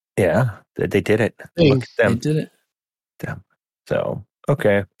it." Yeah, they did it. Look at They them. did it. So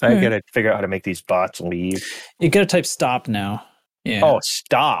okay, I Right. gotta figure out how to make these bots leave. You got to type stop now. Yeah. Oh,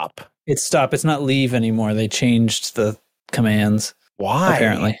 stop! It's stop. It's not leave anymore. They changed the commands. Why?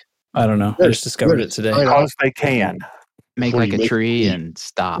 Apparently, I don't know. I just discovered it today. Because they can. Make Before like you a make tree it. and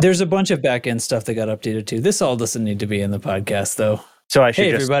stop. There's a bunch of back end stuff that got updated too. This all doesn't need to be in the podcast, though. So I should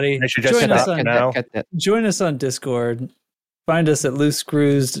Hey, just everybody! I should just Join us stop on now. Cut that. join us on Discord. Find us at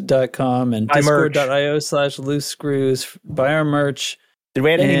loosescrews.com and Buy merch. discord.io/loosescrews. Buy our merch. Did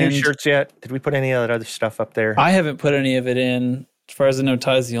we add any new And- shirts yet? Did we put any of that other stuff up there? I haven't put any of it in. As far as I know,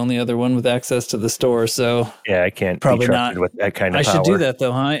 Ty's the only other one with access to the store, so Yeah, I can't Probably be trusted not. with that kind of I power. should do that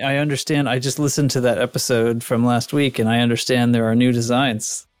though, huh? I understand. I just listened to that episode from last week, and I understand there are new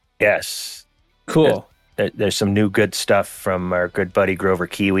designs. Yes. Cool. There's some new good stuff from our good buddy Grover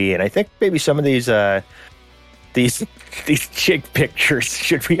Kiwi, and I think maybe some of these chick pictures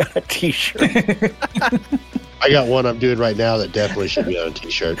should be on a t-shirt. I got one I'm doing right now that definitely should be on a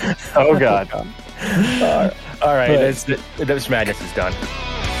t-shirt. Oh God. All right, But- this madness is done.